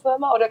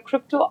Kryptofirma oder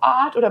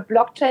Crypto-Art oder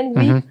Blockchain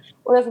Week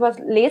oder sowas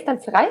lese,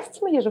 dann zerreißt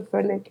es mir hier so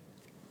völlig.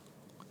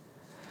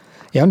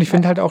 Ja, und ich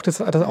finde halt auch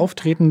das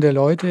Auftreten der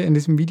Leute in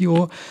diesem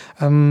Video,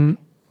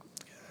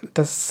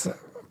 das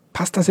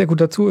passt da sehr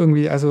gut dazu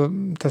irgendwie. Also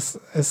das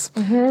ist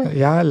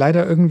ja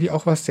leider irgendwie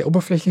auch was sehr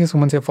Oberflächliches, wo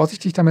man sehr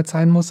vorsichtig damit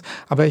sein muss.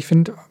 Aber ich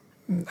finde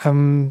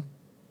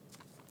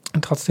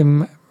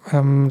trotzdem,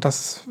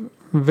 das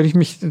würde ich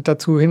mich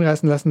dazu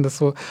hinreißen lassen, das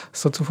so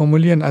zu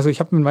formulieren. Also ich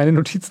habe in meine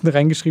Notizen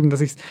reingeschrieben, dass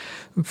ich es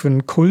für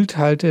einen Kult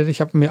halte. Ich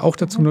habe mir auch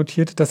dazu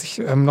notiert, dass ich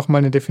nochmal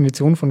eine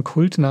Definition von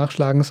Kult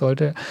nachschlagen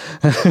sollte.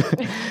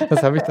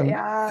 Das habe ich dann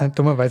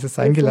dummerweise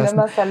sein gelassen.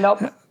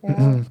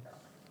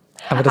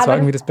 Aber das war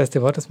irgendwie das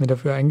beste Wort, das mir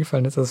dafür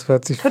eingefallen ist. Das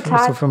hört sich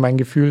so für mein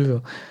Gefühl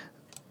so.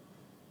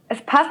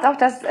 Es passt auch,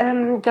 dass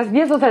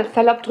wir so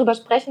salopp drüber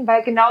sprechen,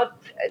 weil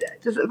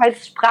weil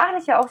es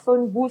sprachlich ja auch so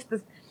ein Boost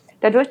ist.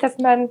 Dadurch, dass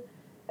man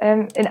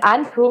in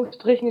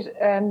Anführungsstrichen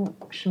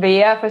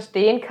schwer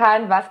verstehen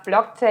kann, was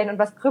Blockchain und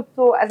was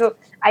Krypto, also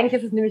eigentlich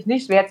ist es nämlich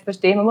nicht schwer zu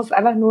verstehen, man muss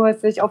einfach nur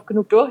sich oft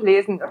genug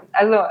durchlesen.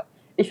 Also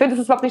ich finde,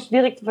 es ist überhaupt nicht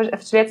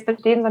schwer zu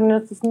verstehen,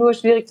 sondern es ist nur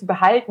schwierig zu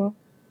behalten.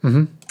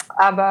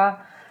 Aber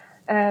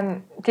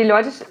die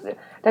Leute,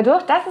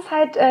 dadurch, dass es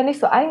halt nicht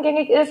so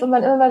eingängig ist und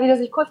man immer wieder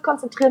sich kurz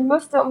konzentrieren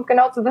müsste, um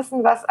genau zu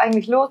wissen, was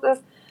eigentlich los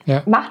ist,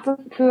 macht es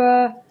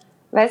für,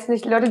 weiß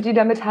nicht, Leute, die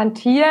damit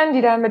hantieren,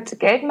 die damit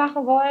Geld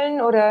machen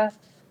wollen oder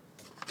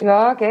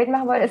Geld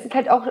machen wollen, es ist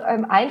halt auch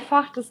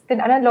einfach, das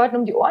den anderen Leuten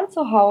um die Ohren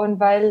zu hauen,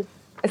 weil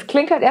es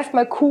klingt halt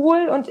erstmal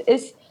cool und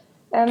ich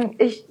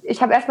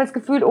habe erstmal das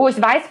Gefühl,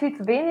 ich weiß viel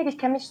zu wenig, ich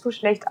kenne mich so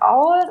schlecht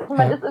aus und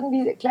man ist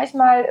irgendwie gleich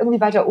mal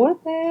irgendwie weiter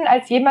unten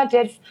als jemand,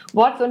 der das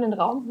Wort so in den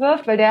Raum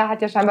wirft, weil der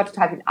hat ja scheinbar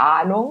total viel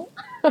Ahnung.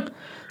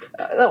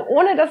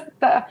 Ohne dass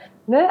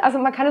also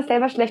man kann es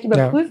selber schlecht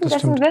überprüfen,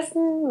 dessen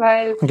Wissen,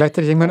 weil... Und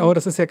gleichzeitig denkt man,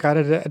 das ist ja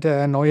gerade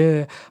der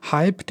neue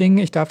Hype-Ding,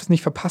 ich darf es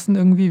nicht verpassen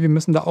irgendwie, wir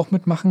müssen da auch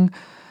mitmachen.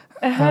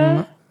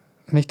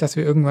 nicht, dass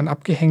wir irgendwann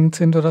abgehängt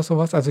sind oder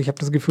sowas. Also ich habe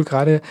das Gefühl,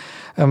 gerade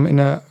in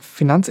der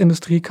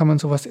Finanzindustrie kann man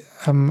sowas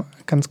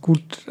ganz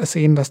gut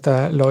sehen, dass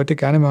da Leute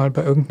gerne mal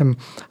bei irgendeinem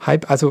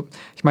Hype, also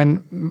ich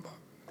meine,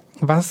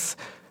 was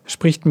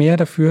spricht mehr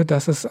dafür,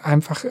 dass es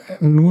einfach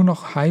nur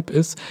noch Hype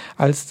ist,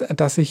 als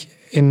dass ich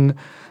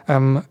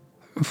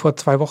vor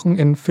 2 Wochen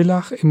in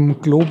Villach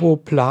im Globo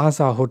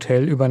Plaza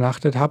Hotel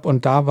übernachtet habe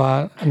und da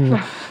war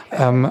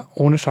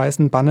ohne Scheiß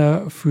ein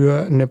Banner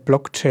für eine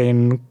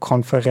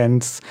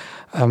Blockchain-Konferenz,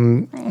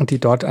 die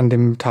dort an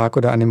dem Tag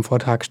oder an dem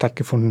Vortag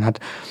stattgefunden hat.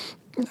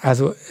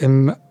 Also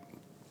im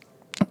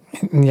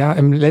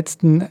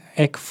letzten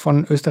Eck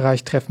von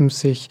Österreich treffen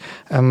sich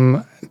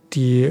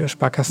die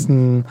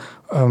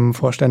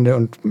Sparkassenvorstände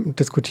und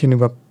diskutieren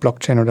über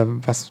Blockchain oder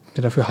was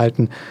wir dafür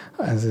halten.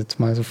 Also jetzt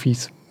mal so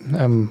fies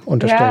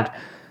unterstellt. Ja.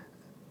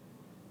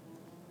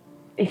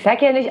 Ich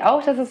sage ja nicht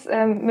auch, dass es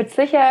mit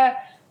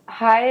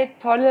Sicherheit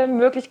tolle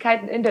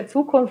Möglichkeiten in der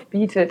Zukunft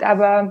bietet,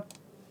 aber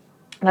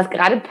was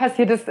gerade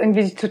passiert, ist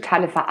irgendwie die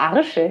totale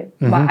Verarsche,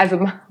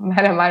 also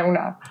meiner Meinung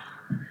nach.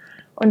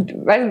 Und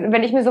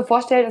wenn ich mir so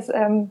vorstelle, dass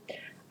ein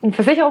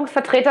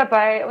Versicherungsvertreter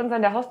bei uns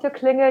an der Haustür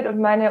klingelt und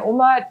meine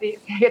Oma, die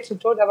ist ja jetzt schon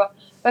tot, aber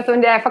weißt du,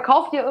 und der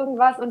verkauft ihr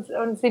irgendwas und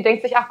sie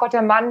denkt sich, ach Gott,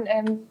 der Mann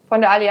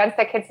von der Allianz,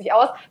 der kennt sich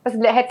aus,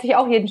 der hätte sich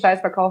auch jeden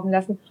Scheiß verkaufen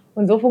lassen.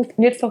 Und so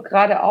funktioniert es doch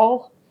gerade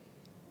auch.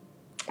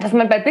 Dass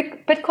man bei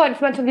Bitcoin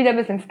ist man schon wieder ein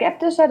bisschen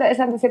skeptischer, da ist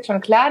einem das jetzt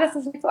schon klar, dass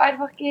es nicht so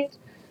einfach geht.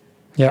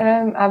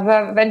 Ja.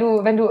 Aber wenn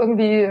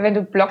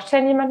du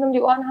Blockchain jemanden um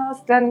die Ohren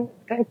haust, dann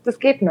das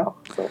geht noch.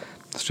 So.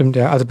 Das stimmt,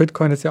 ja. Also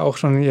Bitcoin ist ja auch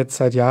schon jetzt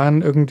seit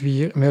Jahren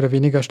irgendwie mehr oder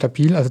weniger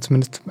stabil, also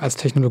zumindest als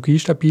Technologie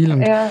stabil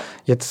und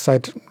jetzt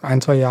seit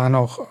 1-2 Jahren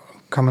auch,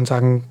 kann man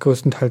sagen,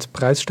 größtenteils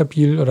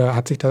preisstabil oder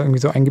hat sich da irgendwie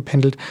so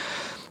eingependelt.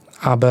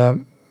 Aber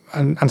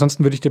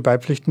ansonsten würde ich dir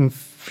beipflichten,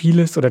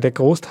 vieles oder der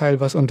Großteil,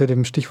 was unter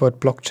dem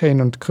Stichwort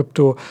Blockchain und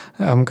Krypto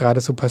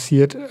gerade so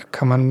passiert,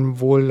 kann man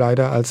wohl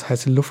leider als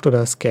heiße Luft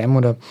oder Scam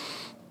oder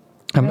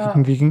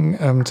irgendwie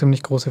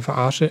ziemlich große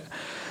Verarsche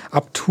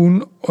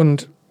abtun.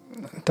 Und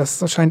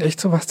das scheint echt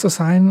sowas zu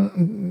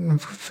sein.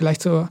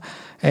 Vielleicht so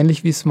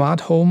ähnlich wie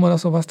Smart Home oder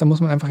sowas. Da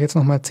muss man einfach jetzt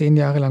nochmal 10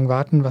 Jahre lang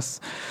warten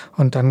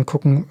und dann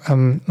gucken,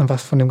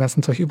 was von dem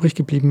ganzen Zeug übrig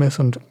geblieben ist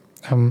und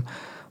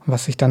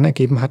was sich dann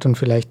ergeben hat. Und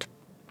vielleicht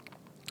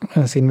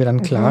sehen wir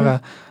dann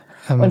klarer.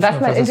 Und was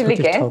man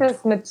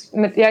Intelligentes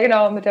mit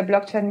der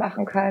Blockchain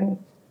machen kann.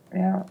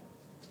 Ja.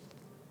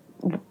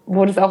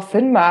 Wo das auch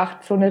Sinn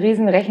macht, so eine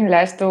riesen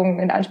Rechenleistung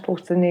in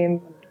Anspruch zu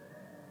nehmen.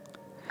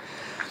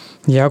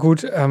 Ja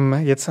gut,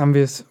 jetzt haben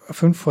wir es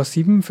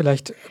 6:55.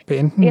 Vielleicht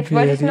beenden wir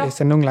die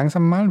Sendung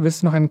langsam mal.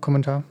 Willst du noch einen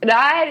Kommentar?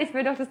 Nein, ich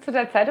will doch das zu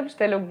der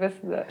Zeitumstellung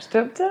wissen.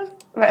 Stimmt das?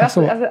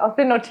 Also aus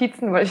den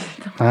Notizen wollte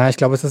ich noch. Ich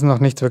glaube, es ist noch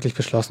nichts wirklich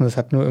beschlossen. Das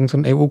hat nur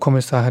irgendein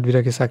EU-Kommissar hat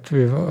wieder gesagt,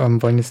 wir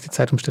wollen jetzt die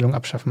Zeitumstellung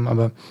abschaffen.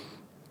 Aber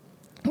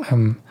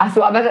ach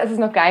so, aber es ist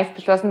noch gar nichts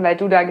beschlossen, weil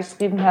du da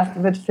geschrieben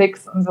hast, wird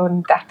fix und so.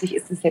 Und dachte ich,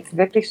 ist es jetzt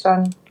wirklich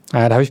schon?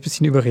 Da habe ich ein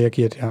bisschen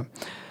überreagiert, ja.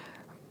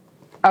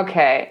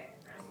 Okay.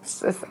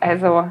 Das ist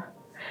also...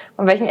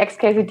 Und welchen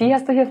XKCD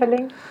hast du hier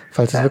verlinkt?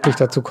 Falls es wirklich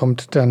dazu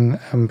kommt, dann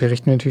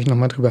berichten wir natürlich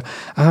nochmal drüber.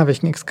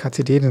 Welchen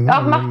XKCD denn?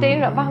 Ach, machen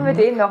wir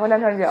den noch und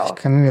dann hören wir auf. Ich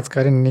kann ihn jetzt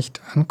gerade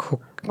nicht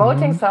angucken.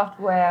 Voting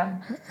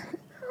Software.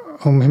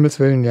 Um Himmels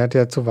Willen, ja,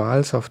 der zur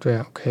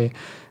Wahlsoftware, okay.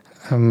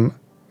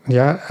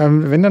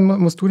 Wenn, dann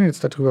musst du denn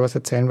jetzt darüber was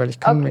erzählen, weil ich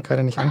kann mir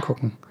gerade nicht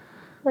angucken.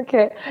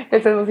 Okay,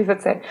 jetzt muss ich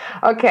erzählen.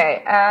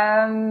 Okay,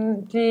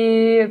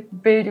 die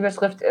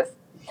Bildüberschrift ist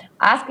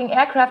Asking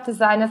Aircraft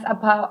Designers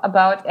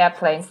about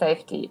Airplane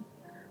Safety.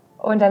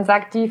 Und dann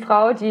sagt die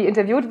Frau, die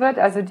interviewt wird,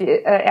 also die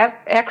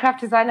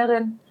Aircraft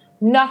Designerin,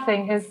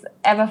 nothing is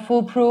ever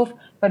foolproof,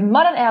 but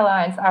modern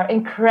airlines are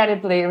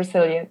incredibly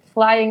resilient.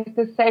 Flying is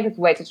the safest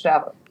way to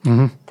travel.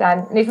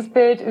 Dann nächstes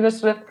Bild,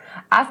 Überschrift,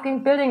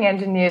 Asking Building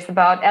Engineers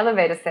about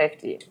Elevator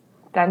Safety.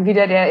 Dann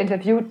wieder der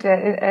interviewt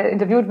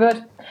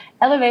wird.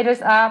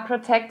 Elevators are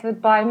protected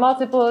by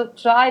multiple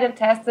tried and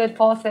tested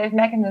fall-safe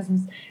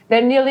mechanisms.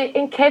 They're nearly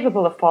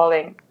incapable of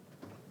falling.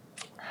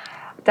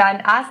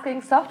 Dann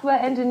asking software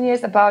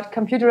engineers about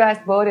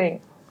computerized voting.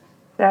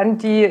 Dann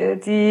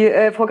die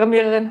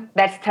Programmiererin,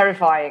 that's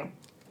terrifying.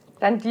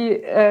 Dann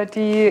die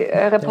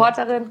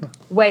Reporterin,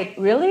 wait,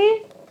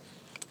 really?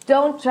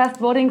 Don't trust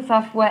voting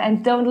software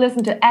and don't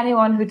listen to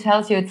anyone who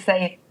tells you it's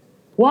safe.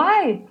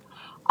 Why?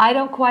 I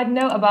don't quite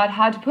know about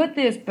how to put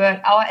this,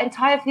 but our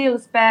entire field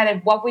is bad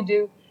at what we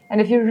do,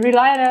 and if you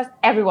rely on us,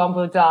 everyone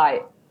will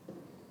die.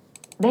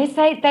 They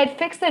say they'd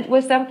fix it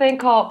with something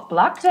called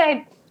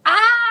blockchain.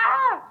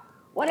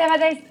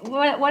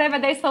 Whatever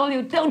they sold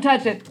you, don't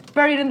touch it.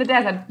 Bury it in the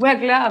desert. Wear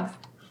gloves.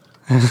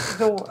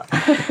 So.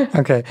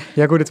 Okay,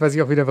 ja gut, jetzt weiß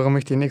ich auch wieder, warum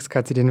ich den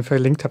XKCD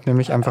verlinkt habe,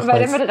 nämlich einfach weil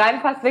der mit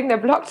reinpasst wegen der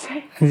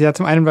Blockchain. Ja,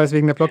 zum einen, weil es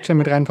wegen der Blockchain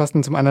mit reinpasst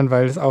und zum anderen,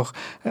 weil es auch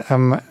so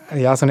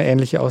eine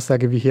ähnliche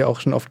Aussage wie hier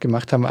auch schon oft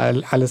gemacht haben,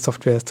 alle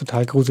Software ist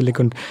total gruselig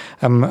und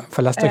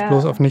verlasst euch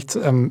bloß auf nichts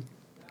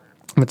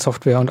mit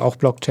Software und auch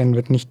Blockchain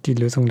wird nicht die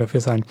Lösung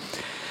dafür sein.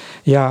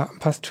 Ja,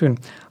 passt schön.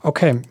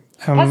 Okay.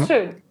 Passt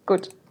schön,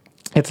 gut.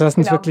 Jetzt lass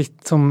uns wirklich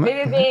zum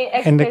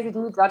Ende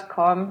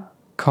www.xkcd.com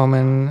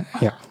kommen.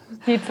 Ja.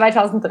 Die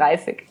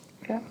 2030.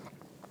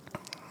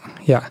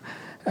 Ja.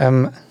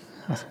 Kann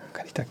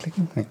ich da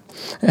klicken? Nee.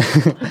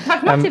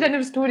 Was macht ihr denn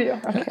im Studio?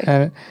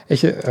 Okay.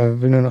 Ich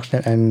will nur noch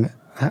schnell einen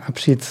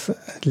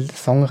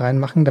Abschiedssong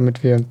reinmachen,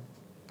 damit wir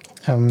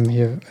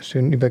hier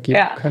schön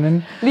übergeben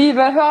können.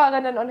 Liebe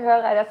Hörerinnen und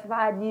Hörer, das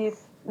war die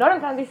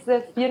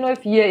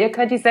 29.404. Ihr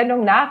könnt die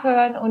Sendung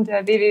nachhören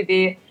unter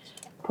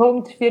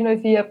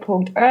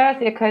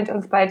www.404.earth. Ihr könnt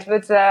uns bei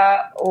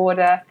Twitter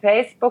oder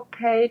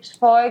Facebook-Page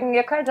folgen.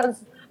 Ihr könnt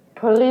uns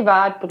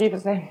privat Briefe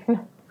senden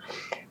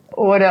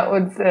oder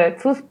uns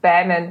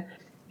zuspammen.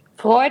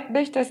 Freut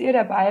mich, dass ihr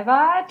dabei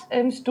wart.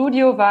 Im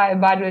Studio war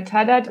Emanuel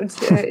Tannert und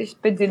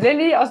ich bin die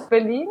Lilly aus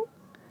Berlin.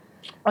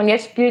 Und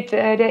jetzt spielt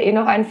der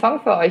noch einen Song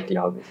für euch,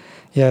 glaube ich.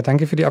 Ja,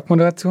 danke für die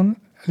Abmoderation,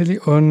 Lilly.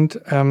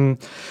 Und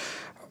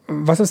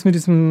was es mit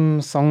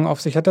diesem Song auf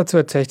sich hat, dazu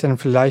erzähle ich dann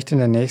vielleicht in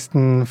der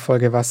nächsten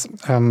Folge was.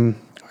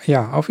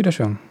 Auf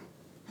Wiedersehen.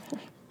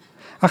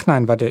 Ach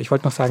nein, warte, ich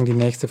wollte noch sagen, die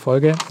nächste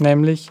Folge,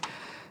 nämlich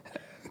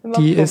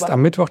die ist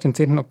am Mittwoch, den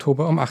 10.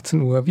 Oktober um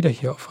 18 Uhr, wieder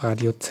hier auf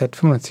Radio Z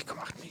 95,8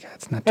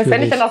 MHz. Natürlich. Das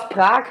sende ich dann aus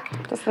Prag.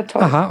 Das wird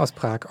toll. Aha, aus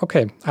Prag.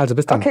 Okay, also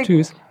bis dann. Okay.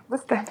 Tschüss.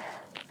 Bis dann.